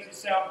her because he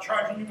said, I'm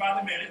charging you by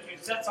the minute. So he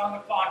sets on the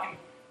clock, and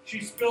she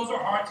spills her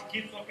heart.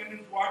 She keeps looking at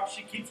his watch.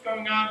 She keeps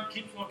going on,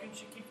 keeps looking.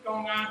 She keeps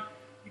going on.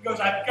 He goes,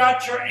 I've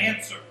got your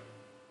answer.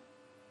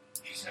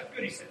 She said,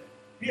 good. He said,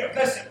 here,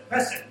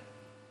 listen.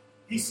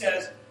 He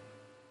says,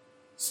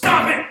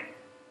 stop it.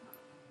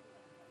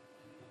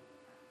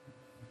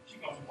 She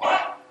goes,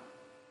 what?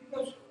 He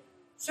goes,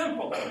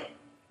 simple.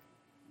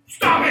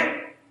 Stop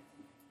it.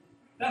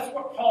 That's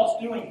what Paul's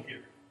doing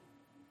here.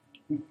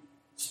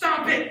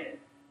 Stop it.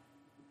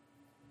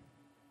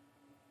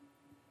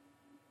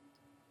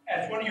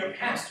 As one of your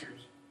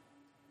pastors,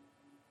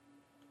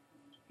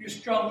 you're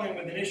struggling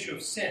with an issue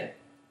of sin.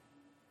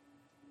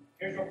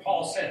 Here's what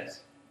Paul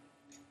says.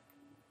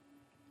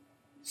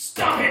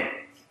 Stop it.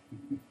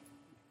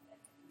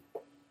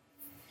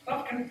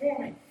 Stop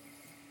conforming.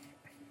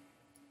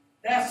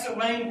 That's the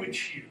language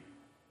here.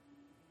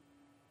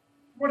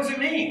 What does it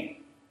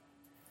mean?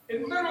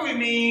 It literally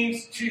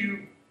means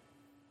to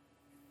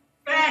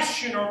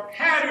fashion or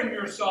pattern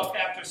yourself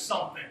after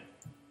something.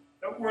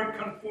 The word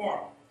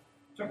conform.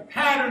 To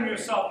pattern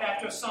yourself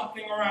after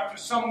something or after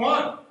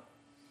someone.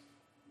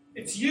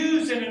 It's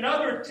used in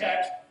another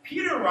text.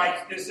 Peter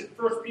writes this in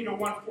 1 Peter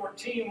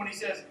 1:14 when he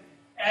says,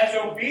 as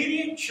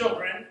obedient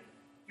children,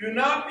 do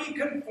not be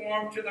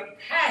conformed to the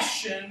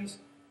passions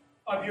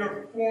of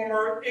your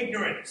former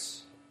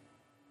ignorance.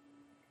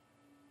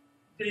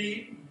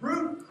 The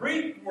root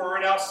Greek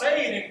word, I'll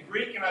say it in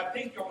Greek, and I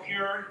think you'll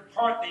hear in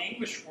part the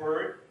English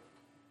word,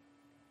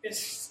 is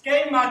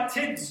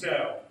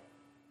schematizo.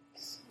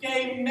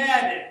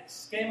 Schematic.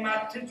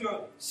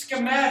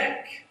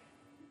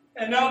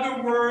 In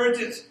other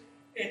words,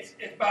 it's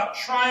about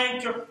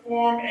trying to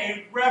form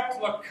a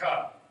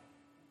replica.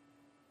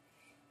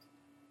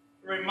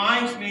 It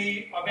reminds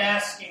me of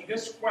asking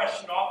this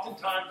question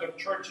oftentimes of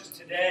churches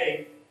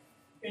today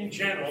in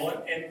general,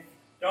 and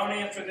don't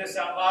answer this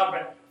out loud,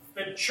 but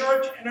the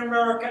church in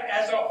America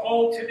as a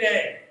whole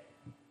today,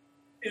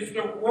 is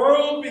the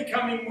world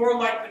becoming more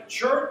like the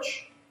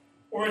church,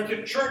 or is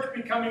the church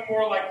becoming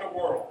more like the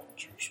world?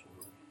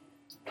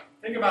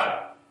 Think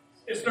about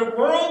it. Is the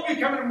world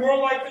becoming more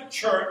like the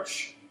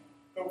church,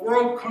 the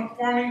world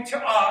conforming to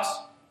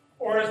us,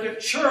 or is the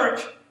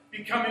church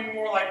becoming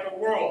more like the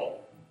world?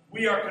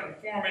 We are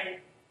conforming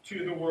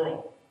to the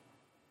world.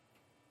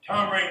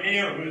 Tom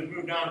Rainier, who has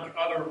moved on to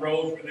other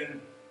roles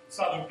within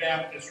Southern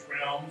Baptist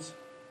realms,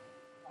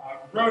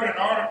 wrote an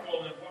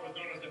article in what was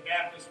known as the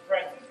Baptist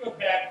Press. This goes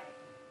back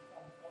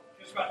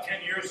just about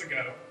 10 years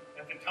ago.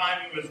 At the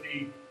time, he was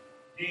the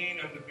dean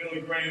of the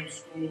Billy Graham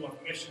School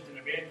of Missions and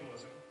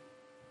Evangelism.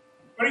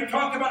 But he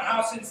talked about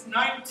how since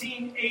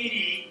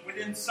 1980,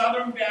 within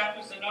Southern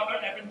Baptists and other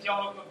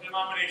evangelical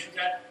denominations,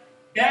 that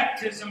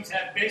baptisms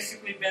have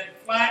basically been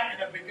flat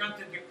and have begun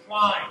to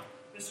decline.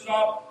 This is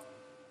all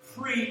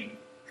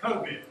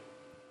pre-COVID.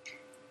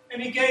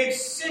 And he gave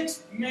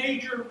 6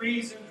 major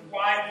reasons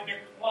why the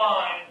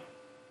decline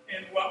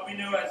in what we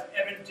know as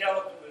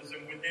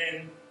evangelicalism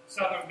within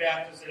Southern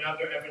Baptists and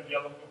other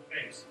evangelical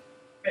faith.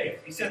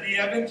 He said the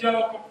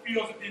evangelical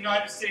fields of the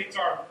United States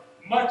are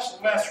much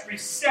less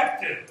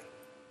receptive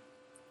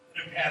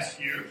than in past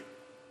years.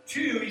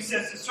 2, he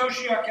says the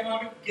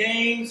socioeconomic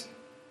gains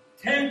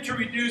tend to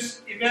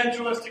reduce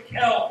evangelistic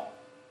help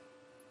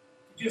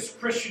to just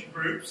Christian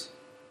groups.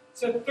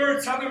 So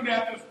third, Southern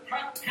Baptist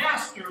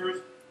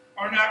pastors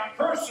are not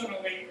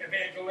personally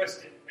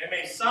evangelistic. They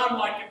may sound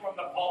like it from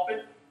the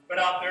pulpit, but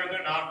out there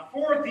they're not.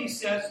 Fourth, he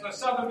says the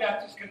Southern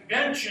Baptist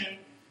Convention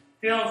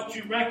fails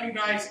to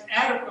recognize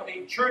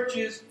adequately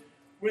churches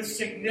with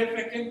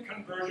significant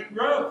conversion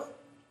growth.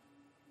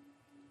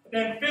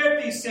 Then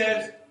fifth, he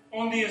says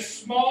only a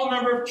small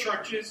number of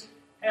churches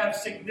have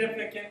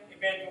significant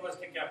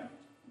evangelistic efforts.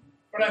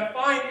 But I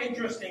find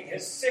interesting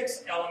his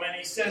 6th element.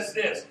 He says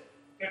this: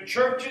 the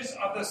churches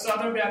of the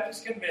Southern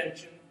Baptist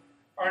Convention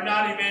are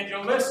not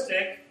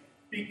evangelistic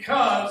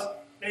because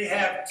they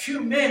have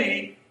too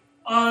many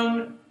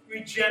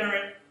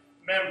unregenerate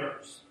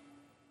members.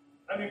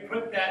 Let me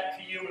put that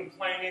to you in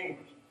plain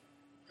English.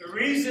 The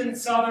reason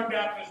Southern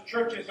Baptist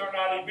churches are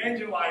not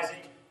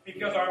evangelizing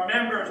because our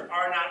members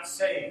are not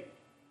saved.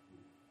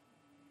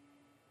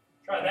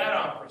 Try that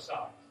on for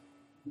size.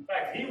 In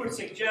fact, he would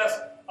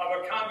suggest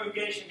of a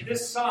congregation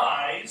this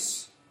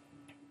size,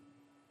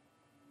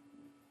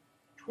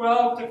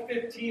 12 to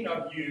 15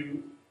 of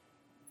you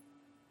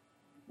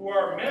who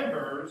are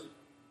members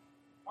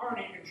aren't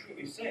even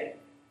truly saved.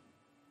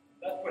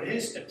 That's what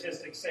his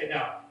statistics say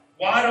now.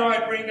 Why do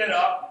I bring that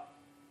up?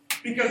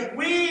 Because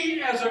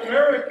we as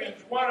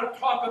Americans want to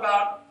talk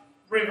about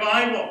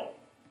revival.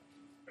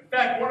 In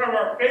fact, one of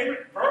our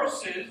favorite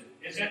verses,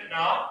 is it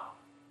not,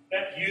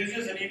 that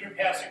uses, and even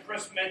Pastor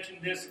Chris mentioned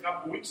this a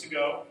couple weeks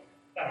ago,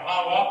 that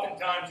how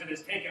oftentimes it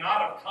is taken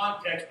out of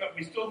context, but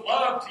we still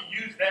love to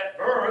use that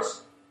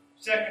verse,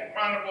 2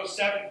 Chronicles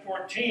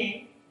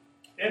 7:14.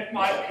 If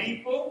my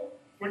people,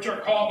 which are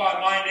called by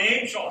my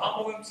name, shall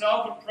humble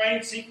themselves and pray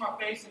and seek my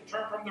face and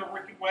turn from their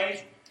wicked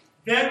ways,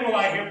 then will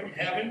I hear from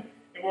heaven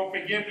and will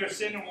forgive their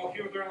sin and will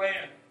heal their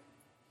land.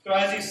 So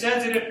as he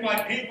says it, if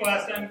my people,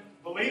 as them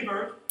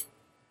believers,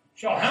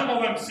 shall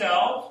humble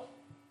themselves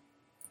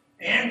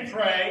and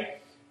pray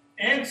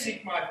and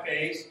seek my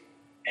face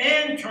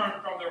and turn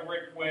from their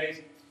wicked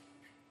ways,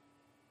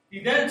 he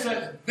then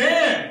says,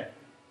 then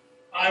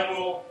I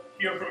will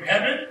hear from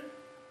heaven,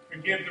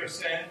 forgive their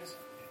sins,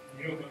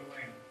 and heal their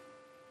land.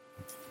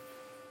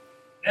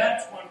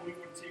 That's when we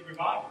would see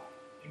revival,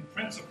 in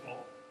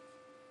principle.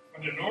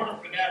 But in order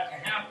for that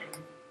to happen,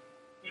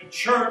 the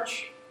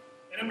church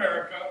in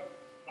America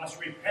must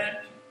repent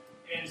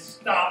and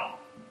stop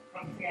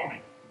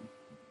conforming.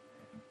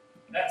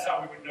 That's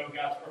how we would know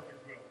God's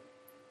perfect will.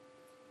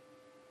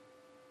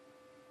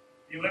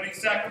 The living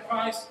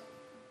sacrifice,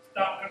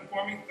 stop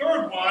conforming.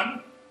 Third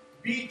one,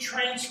 be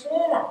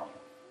transformed.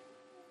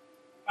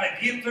 I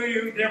appeal to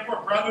you,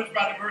 therefore, brothers,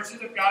 by the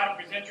mercies of God,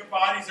 to present your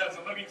bodies as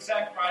a living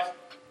sacrifice,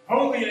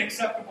 holy and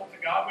acceptable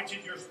to God, which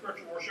is your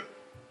spiritual worship.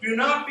 Do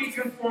not be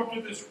conformed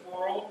to this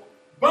world,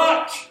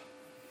 but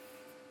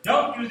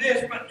don't do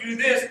this, but do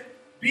this.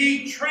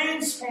 Be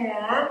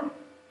transformed.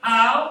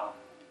 How?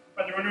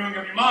 By the renewing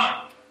of your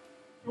mind.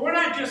 We're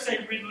not just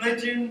a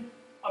religion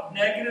of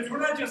negatives. We're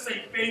not just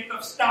a faith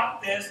of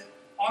stop this.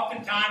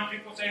 Oftentimes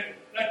people say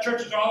that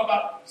church is all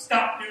about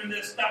stop doing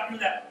this, stop doing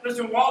that.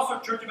 Listen, we're also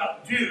a church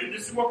about do. And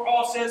this is what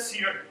Paul says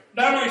here.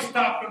 Not only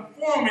stop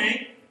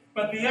conforming,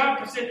 but the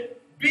opposite,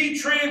 be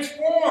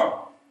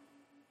transformed.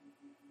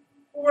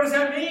 Well, what does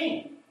that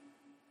mean?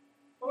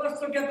 Well,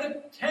 let's look at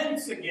the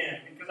tense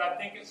again, because I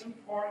think it's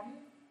important.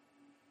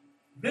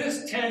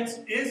 This tense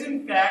is,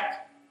 in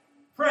fact,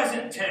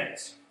 present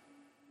tense.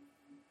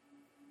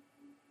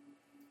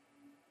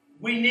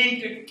 We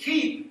need to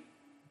keep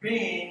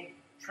being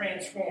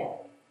transformed.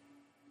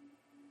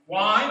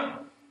 Why?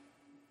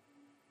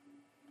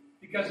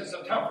 Because it's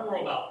a tough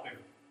world out there.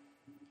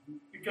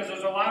 Because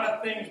there's a lot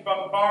of things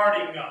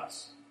bombarding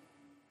us.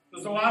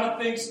 There's a lot of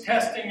things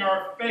testing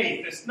our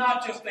faith. It's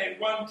not just a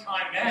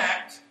one-time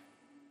act,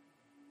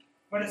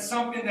 but it's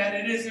something that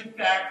it is, in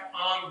fact,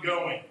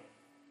 ongoing.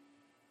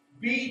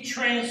 Be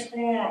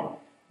transformed.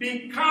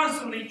 Be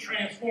constantly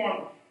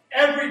transformed.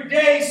 Every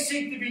day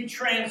seek to be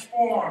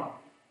transformed.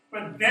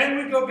 But then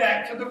we go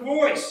back to the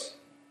voice.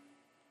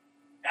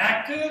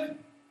 Active,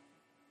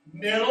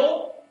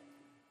 middle,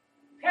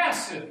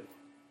 passive.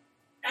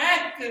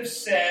 Active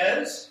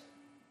says,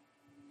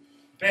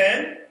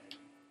 Ben,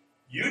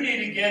 you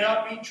need to get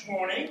up each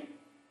morning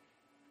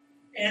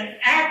and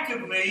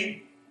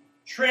actively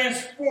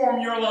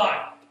transform your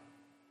life.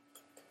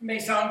 It may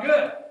sound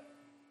good.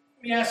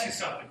 Let me ask you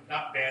something.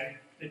 Not Ben.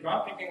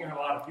 I'm picking a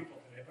lot of people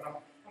today,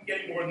 but I'm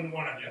getting more than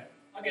one of you.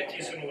 I'll get to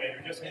you sooner or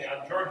later. Just hang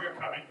on. George, you're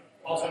coming.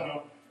 Also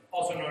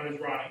known as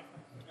Ronnie.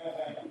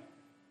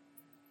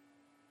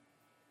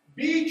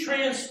 Be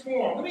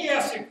transformed. Let me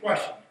ask you a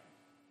question.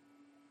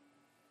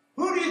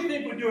 Who do you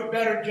think would do a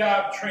better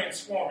job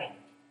transforming?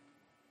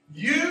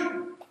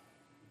 You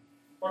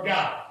or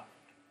God?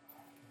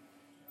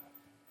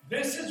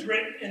 This is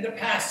written in the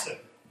passive.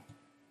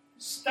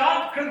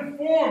 Stop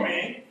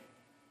conforming,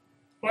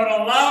 but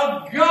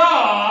allow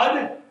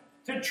God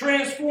to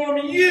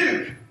transform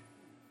you.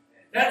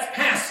 That's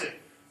passive.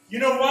 You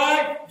know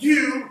why?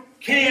 You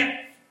can't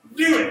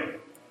do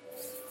it.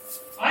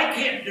 I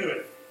can't do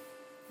it.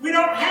 We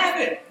don't have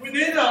it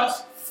within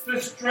us, the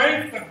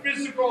strength, the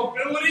physical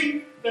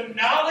ability, the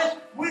knowledge.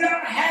 We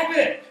don't have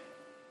it.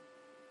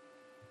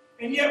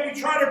 And yet we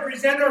try to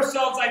present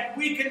ourselves like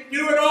we can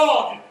do it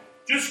all.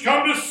 Just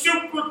come to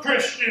Super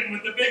Christian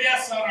with the big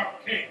S on our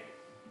cake.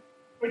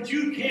 But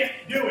you can't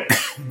do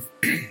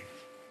it.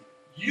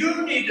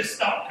 You need to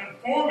stop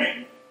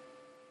conforming.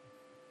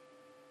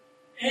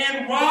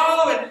 And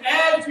while and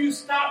as you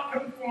stop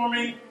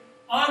conforming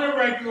on a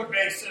regular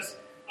basis,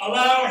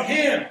 allow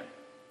Him.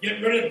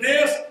 Get rid of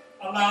this,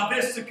 allow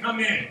this to come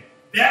in.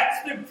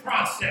 That's the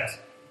process.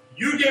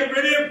 You get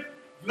rid of,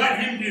 let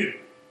Him do.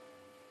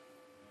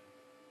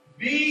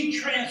 Be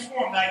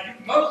transformed. Now,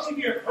 most of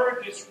you have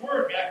heard this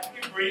word back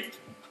in the Greek.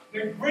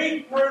 The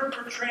Greek word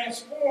for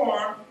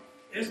transform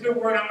is the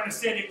word, I'm going to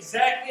say it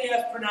exactly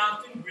as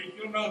pronounced in Greek.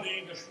 You'll know the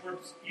English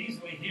words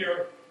easily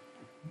here.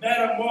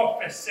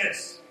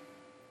 Metamorphosis.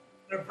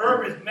 The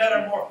verb is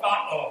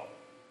metamorpho.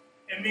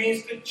 It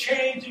means to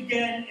change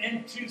again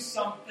into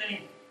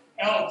something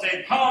else.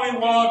 A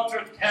polywog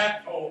to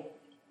tadpole.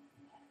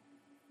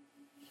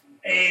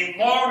 A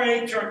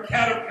larvae to a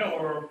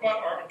caterpillar,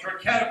 or to a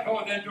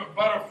caterpillar then to a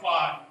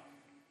butterfly.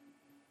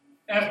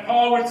 As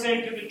Paul would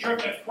say to the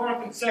church at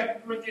Corinth in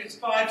 2 Corinthians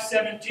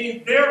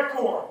 5:17,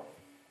 therefore,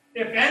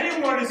 if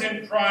anyone is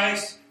in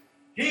Christ,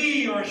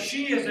 he or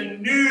she is a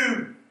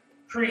new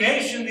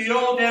creation. The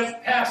old has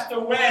passed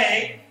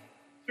away.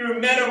 Through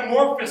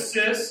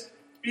metamorphosis,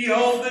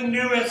 behold, the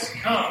new has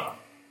come.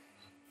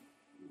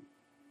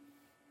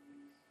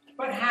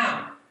 But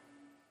how?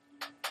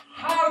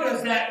 How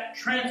does that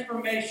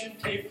transformation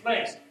take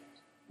place?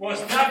 Well,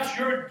 it's not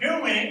your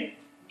doing.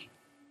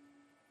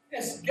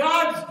 It's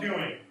God's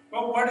doing.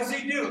 But what does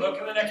he do? Look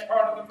at the next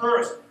part of the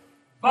verse.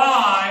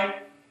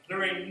 By the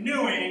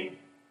renewing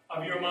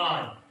of your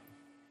mind.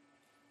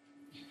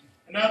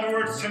 In other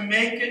words, to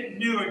make it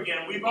new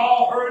again. We've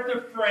all heard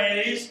the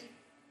phrase,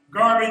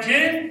 garbage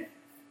in,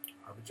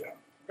 garbage out.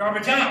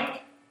 Garbage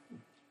out.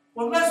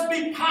 Well, let's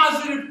be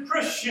positive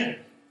Christians.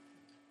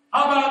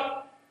 How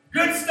about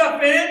good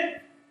stuff in,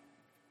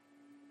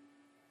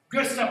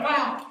 good stuff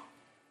out?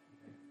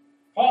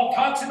 Paul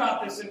talks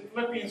about this in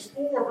Philippians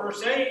 4,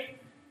 verse 8.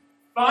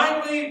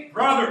 Finally,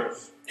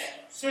 brothers,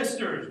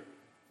 sisters,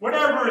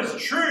 whatever is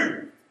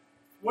true,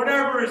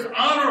 whatever is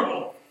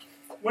honorable,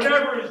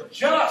 whatever is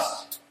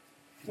just,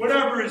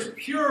 whatever is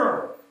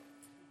pure,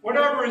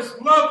 whatever is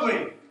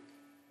lovely,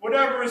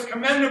 whatever is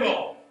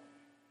commendable,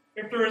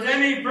 if there is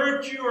any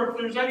virtue or if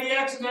there's any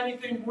excellence,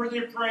 anything worthy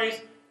of praise,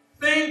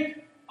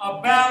 think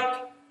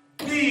about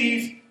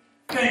these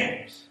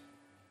things.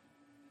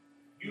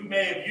 You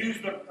may have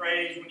used the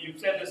phrase when you've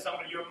said to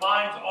somebody, your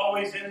mind's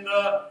always in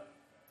the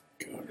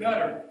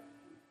gutter.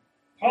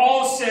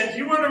 Paul says,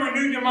 you want to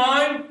renew your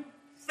mind?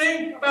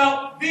 Think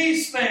about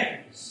these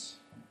things.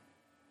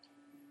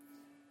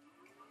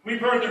 We've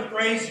heard the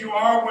phrase, you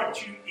are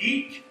what you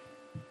eat.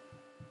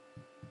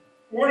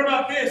 What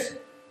about this?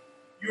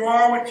 You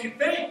are what you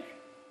think.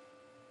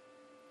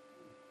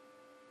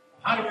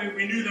 How do we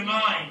renew the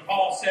mind?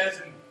 Paul says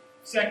in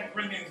 2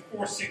 Corinthians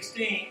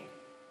 4:16.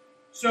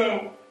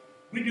 So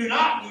we do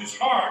not lose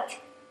heart.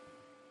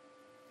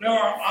 Though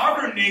our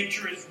outer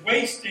nature is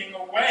wasting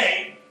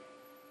away,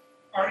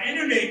 our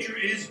inner nature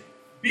is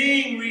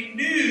being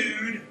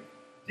renewed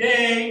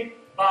day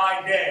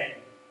by day.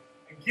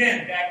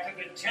 Again, back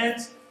to the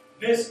tense.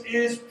 This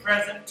is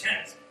present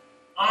tense.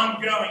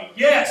 Ongoing.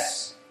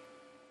 Yes,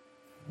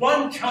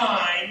 one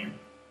time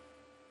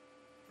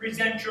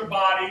present your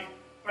body,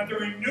 but the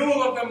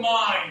renewal of the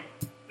mind,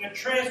 the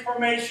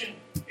transformation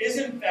is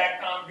in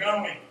fact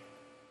ongoing.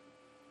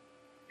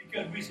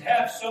 Because we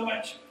have so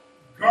much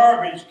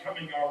garbage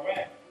coming our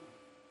way.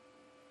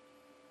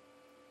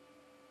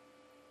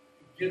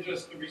 It gives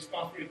us the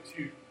responsibility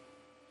to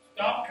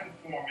stop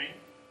conforming,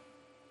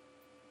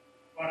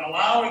 but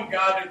allowing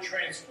God to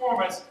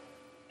transform us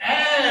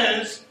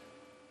as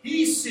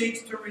he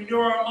seeks to renew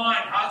our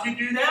mind. How does he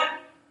do that?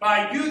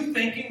 By you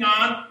thinking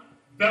on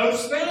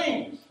those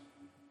things.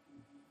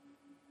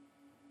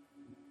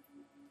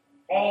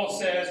 Paul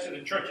says to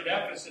the church at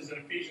Ephesus in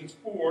Ephesians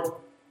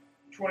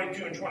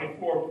 4:22 and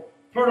 24,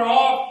 put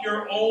off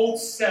your old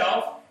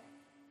self.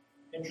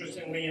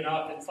 Interestingly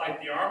enough, it's like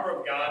the armor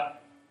of God.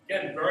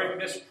 Again, very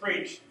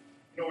mispreached.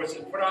 You know, where it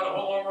says put on the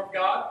whole armor of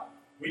God.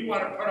 We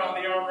want to put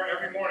on the armor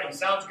every morning.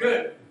 Sounds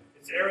good.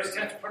 It's aorist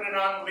tense, put it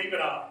on and leave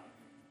it on.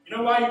 You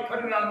know why you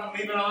put it on and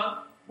leave it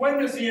on? When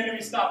does the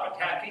enemy stop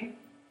attacking?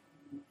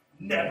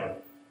 Never.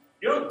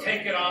 You don't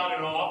take it on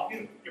and off.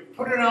 You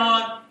put it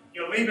on,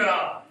 you leave it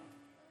on.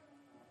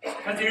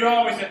 Because he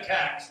always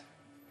attacks.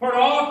 Put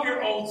off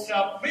your old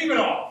self, leave it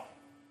off,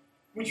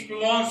 which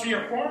belongs to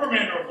your former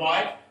manner of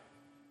life,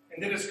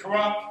 and that is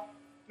corrupt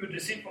through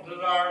deceitful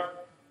desires,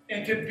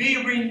 and to be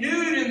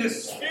renewed in the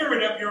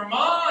spirit of your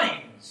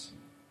minds,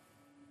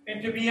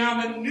 and to be on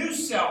the new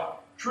self,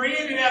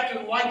 created after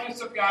the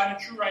likeness of God in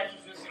true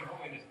righteousness and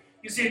holiness.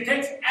 You see, it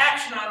takes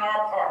action on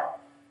our part.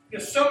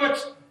 There's so much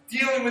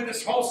dealing with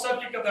this whole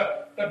subject of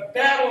the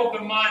battle of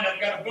the mind.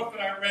 I've got a book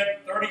that I read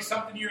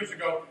 30-something years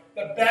ago,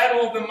 The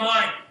Battle of the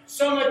Mind.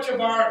 So much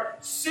of our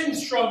sin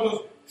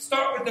struggles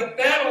start with the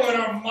battle in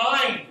our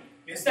mind.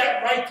 Is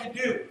that right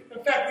to do?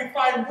 In fact, we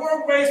find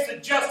more ways to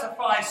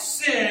justify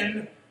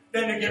sin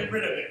than to get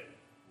rid of it.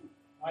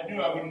 I knew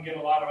I wouldn't get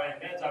a lot of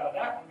amens out of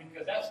that one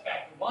because that's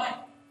fact of life.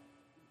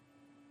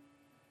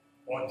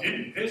 Well,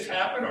 didn't this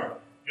happen? Or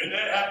didn't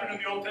that happen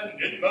in the Old Testament?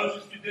 Didn't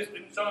Moses do this?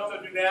 Didn't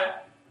so-and-so do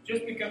that?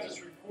 Just because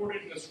it's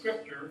recorded in the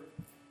Scripture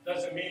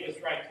doesn't mean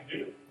it's right to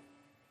do.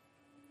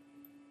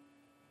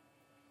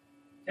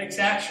 It takes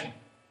action.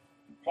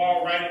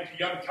 Paul writing to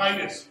young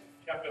Titus,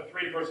 chapter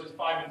 3, verses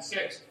 5 and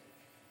 6.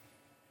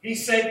 He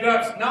saved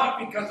us not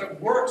because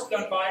of works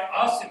done by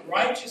us in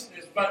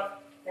righteousness,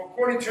 but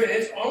according to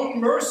his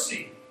own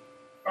mercy,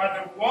 by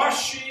the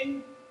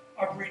washing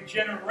of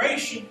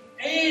regeneration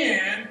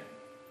and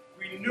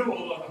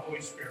renewal of the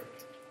Holy Spirit.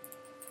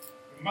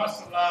 We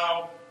must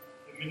allow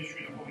the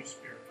ministry of the Holy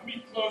Spirit. Let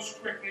me close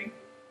quickly.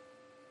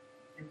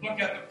 We look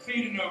at the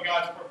plea to know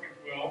God's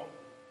perfect will.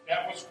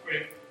 That was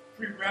quick.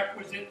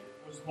 Prerequisite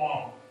was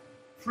long.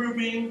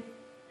 Proving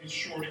is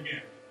short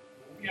again.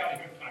 We'll be out of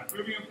here in time.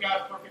 Proving of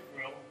God's perfect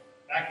will.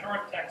 Back to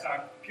our text.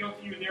 I appeal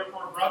to you,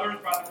 therefore, brothers,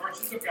 by the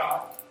mercies of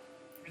God,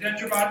 present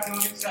your bodies a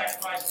living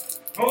sacrifice,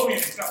 holy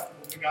and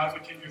acceptable to God,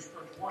 which is your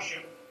spiritual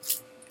worship.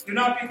 Do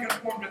not be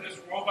conformed to this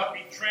world, but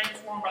be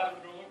transformed by the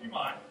renewal of your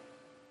mind,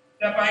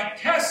 that by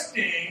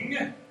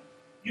testing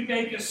you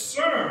may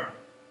discern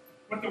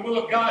what the will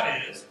of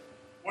God is,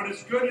 what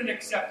is good and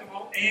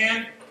acceptable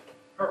and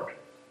perfect.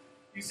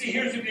 You see,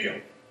 here's the deal.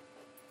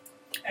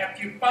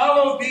 After you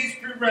follow these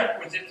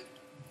prerequisites,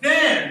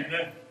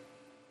 then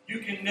you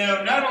can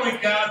know not only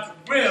God's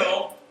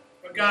will,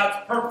 but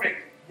God's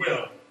perfect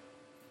will.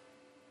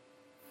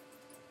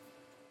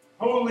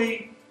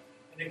 Holy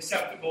and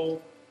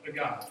acceptable to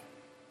God.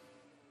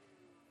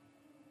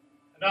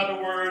 In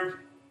other words,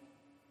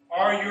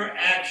 are your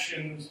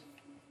actions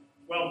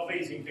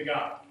well-pleasing to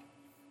God?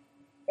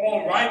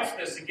 Paul writes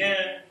this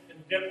again in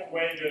a different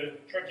way to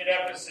the church at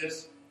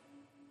Ephesus.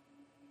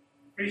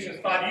 Ephesians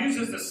 5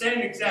 uses the same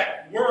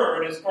exact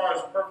word as far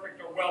as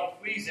perfect or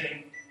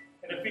well-pleasing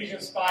in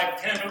Ephesians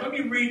 5:10. But let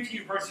me read to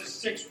you verses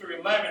 6 through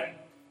 11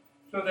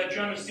 so that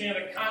you understand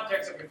the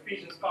context of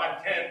Ephesians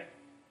 5:10.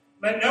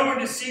 Let no one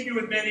deceive you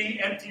with many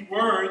empty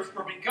words,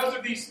 for because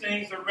of these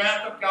things the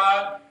wrath of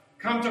God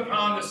comes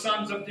upon the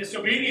sons of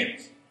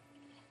disobedience.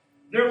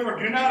 Therefore,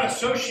 do not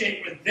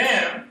associate with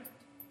them.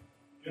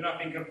 Do not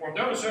be conformed.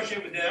 Don't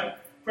associate with them.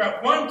 For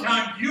at one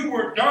time you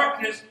were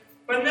darkness,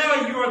 but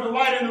now you are the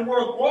light in the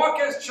world. Walk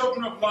as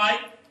children of light,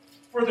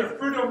 for the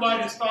fruit of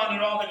light is found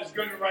in all that is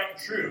good and right and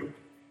true.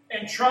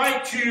 And try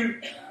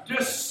to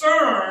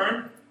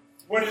discern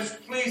what is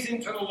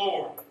pleasing to the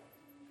Lord.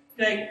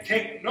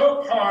 Take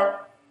no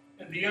part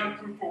in the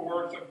unfruitful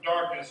works of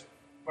darkness,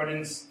 but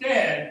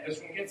instead,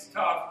 this one gets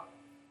tough,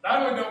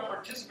 not only don't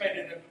participate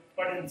in them,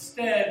 but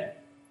instead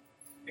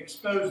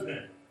expose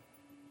them.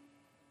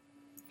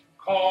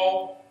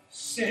 Call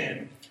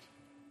sin,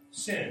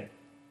 sin.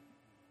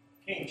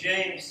 King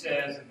James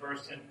says in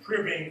verse 10,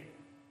 proving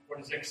what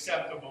is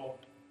acceptable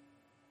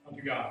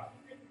unto God.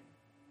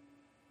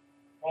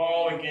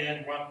 Paul,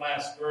 again, one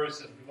last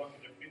verse as we look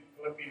at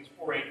Philippians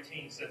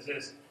 4:18 says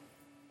this,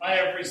 I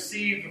have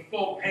received the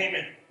full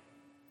payment,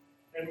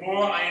 and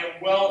more I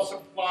am well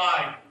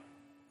supplied,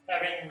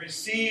 having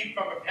received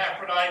from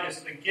Epaphroditus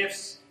the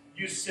gifts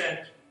you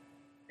sent,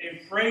 a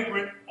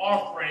fragrant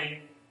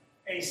offering,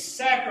 a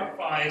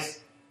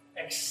sacrifice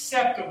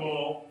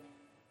acceptable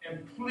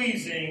and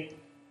pleasing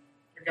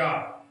to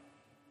God.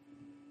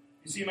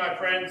 You see, my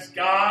friends,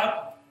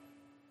 God,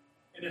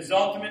 in His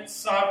ultimate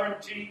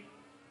sovereignty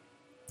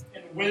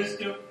and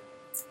wisdom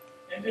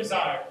and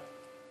desires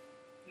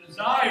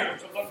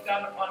to look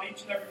down upon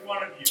each and every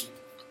one of you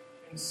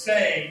and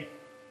say,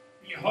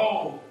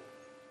 behold,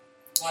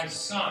 my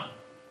son,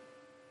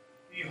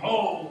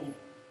 behold,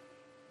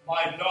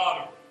 my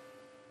daughter,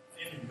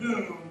 in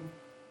whom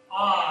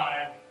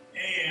I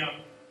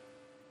am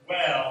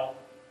well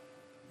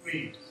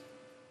pleased.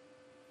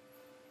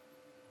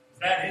 Is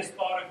that His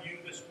thought of you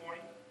this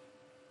morning?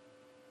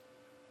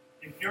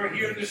 If you're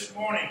here this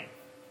morning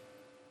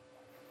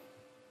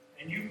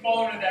and you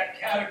fall into that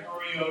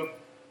category of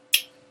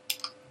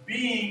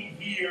being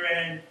here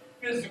in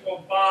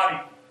physical body,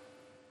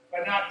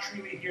 but not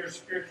truly here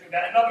spiritually,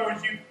 that in other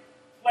words, you've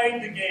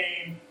played the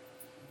game,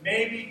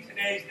 maybe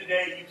today's the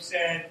day you've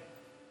said,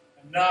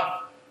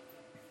 enough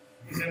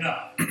is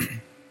enough.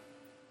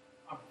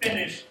 I'm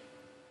finished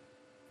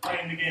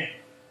playing the game.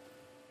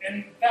 And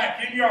in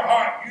fact, in your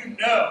heart, you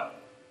know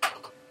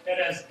that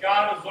as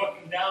God is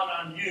looking down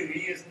on you,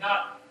 He is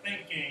not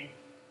thinking,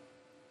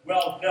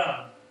 well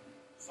done,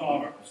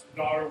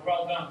 daughter,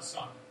 well done,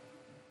 son.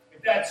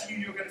 If that's you,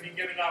 you're going to be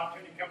given an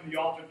opportunity to come to the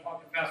altar and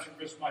talk to Pastor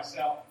Chris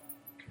myself.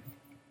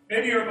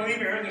 Maybe you're a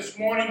believer here this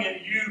morning and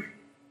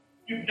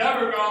you've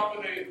never gone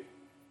through the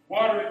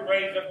watery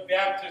grave of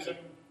baptism,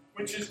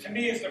 which is, to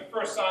me, is the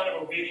first sign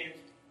of obedience.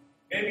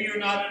 Maybe you're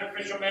not an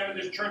official member of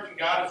this church and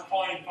God is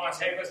calling you upon,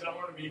 hey, listen, I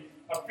want to be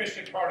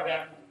officially part of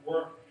that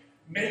work.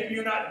 Maybe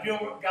you're not doing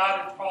what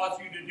God has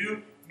caused you to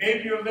do.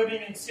 Maybe you're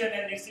living in sin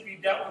that needs to be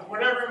dealt with.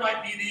 Whatever it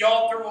might be, the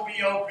altar will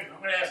be open. I'm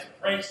going to ask the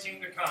praise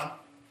team to come.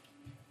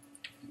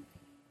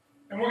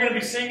 And we're going to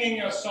be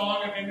singing a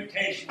song of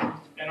invitation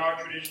in our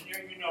tradition.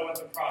 You know what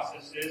the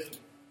process is. It's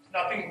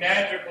nothing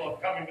magical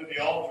of coming to the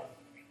altar.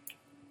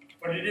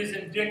 But it is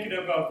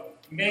indicative of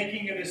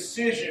making a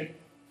decision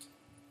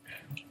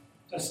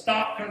to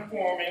stop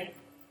conforming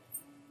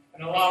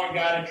and allowing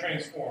God to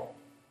transform.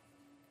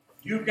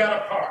 You've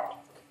got a part.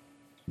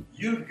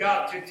 You've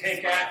got to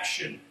take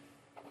action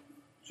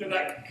so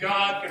that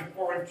God can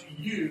pour into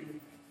you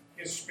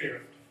His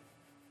Spirit.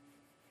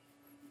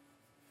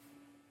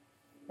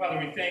 Father,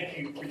 we thank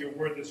You for Your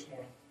word this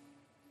morning.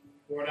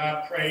 Lord,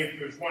 I pray if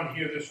there's one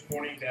here this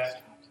morning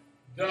that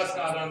does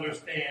not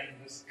understand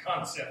this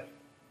concept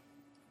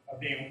of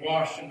being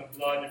washed in the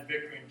blood and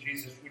victory in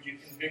Jesus. Would you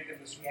convict them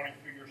this morning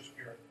through your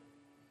Spirit?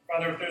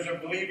 Father, if there's a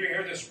believer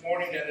here this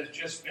morning that has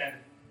just been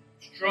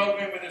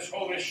struggling with this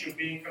whole issue of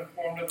being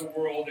conformed to the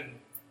world, and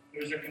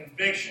there's a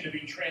conviction to be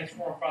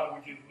transformed, Father,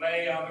 would you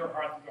lay on their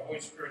heart through the Holy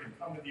Spirit and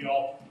come to the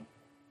altar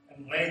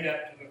and lay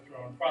that to the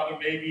throne? Father,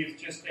 maybe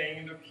it's just staying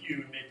in the pew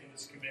and making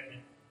this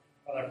commitment.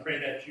 Father, I pray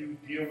that you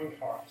deal with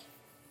hearts.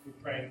 We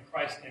pray in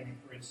Christ's name and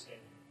for his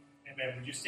sake. Amen. Would you say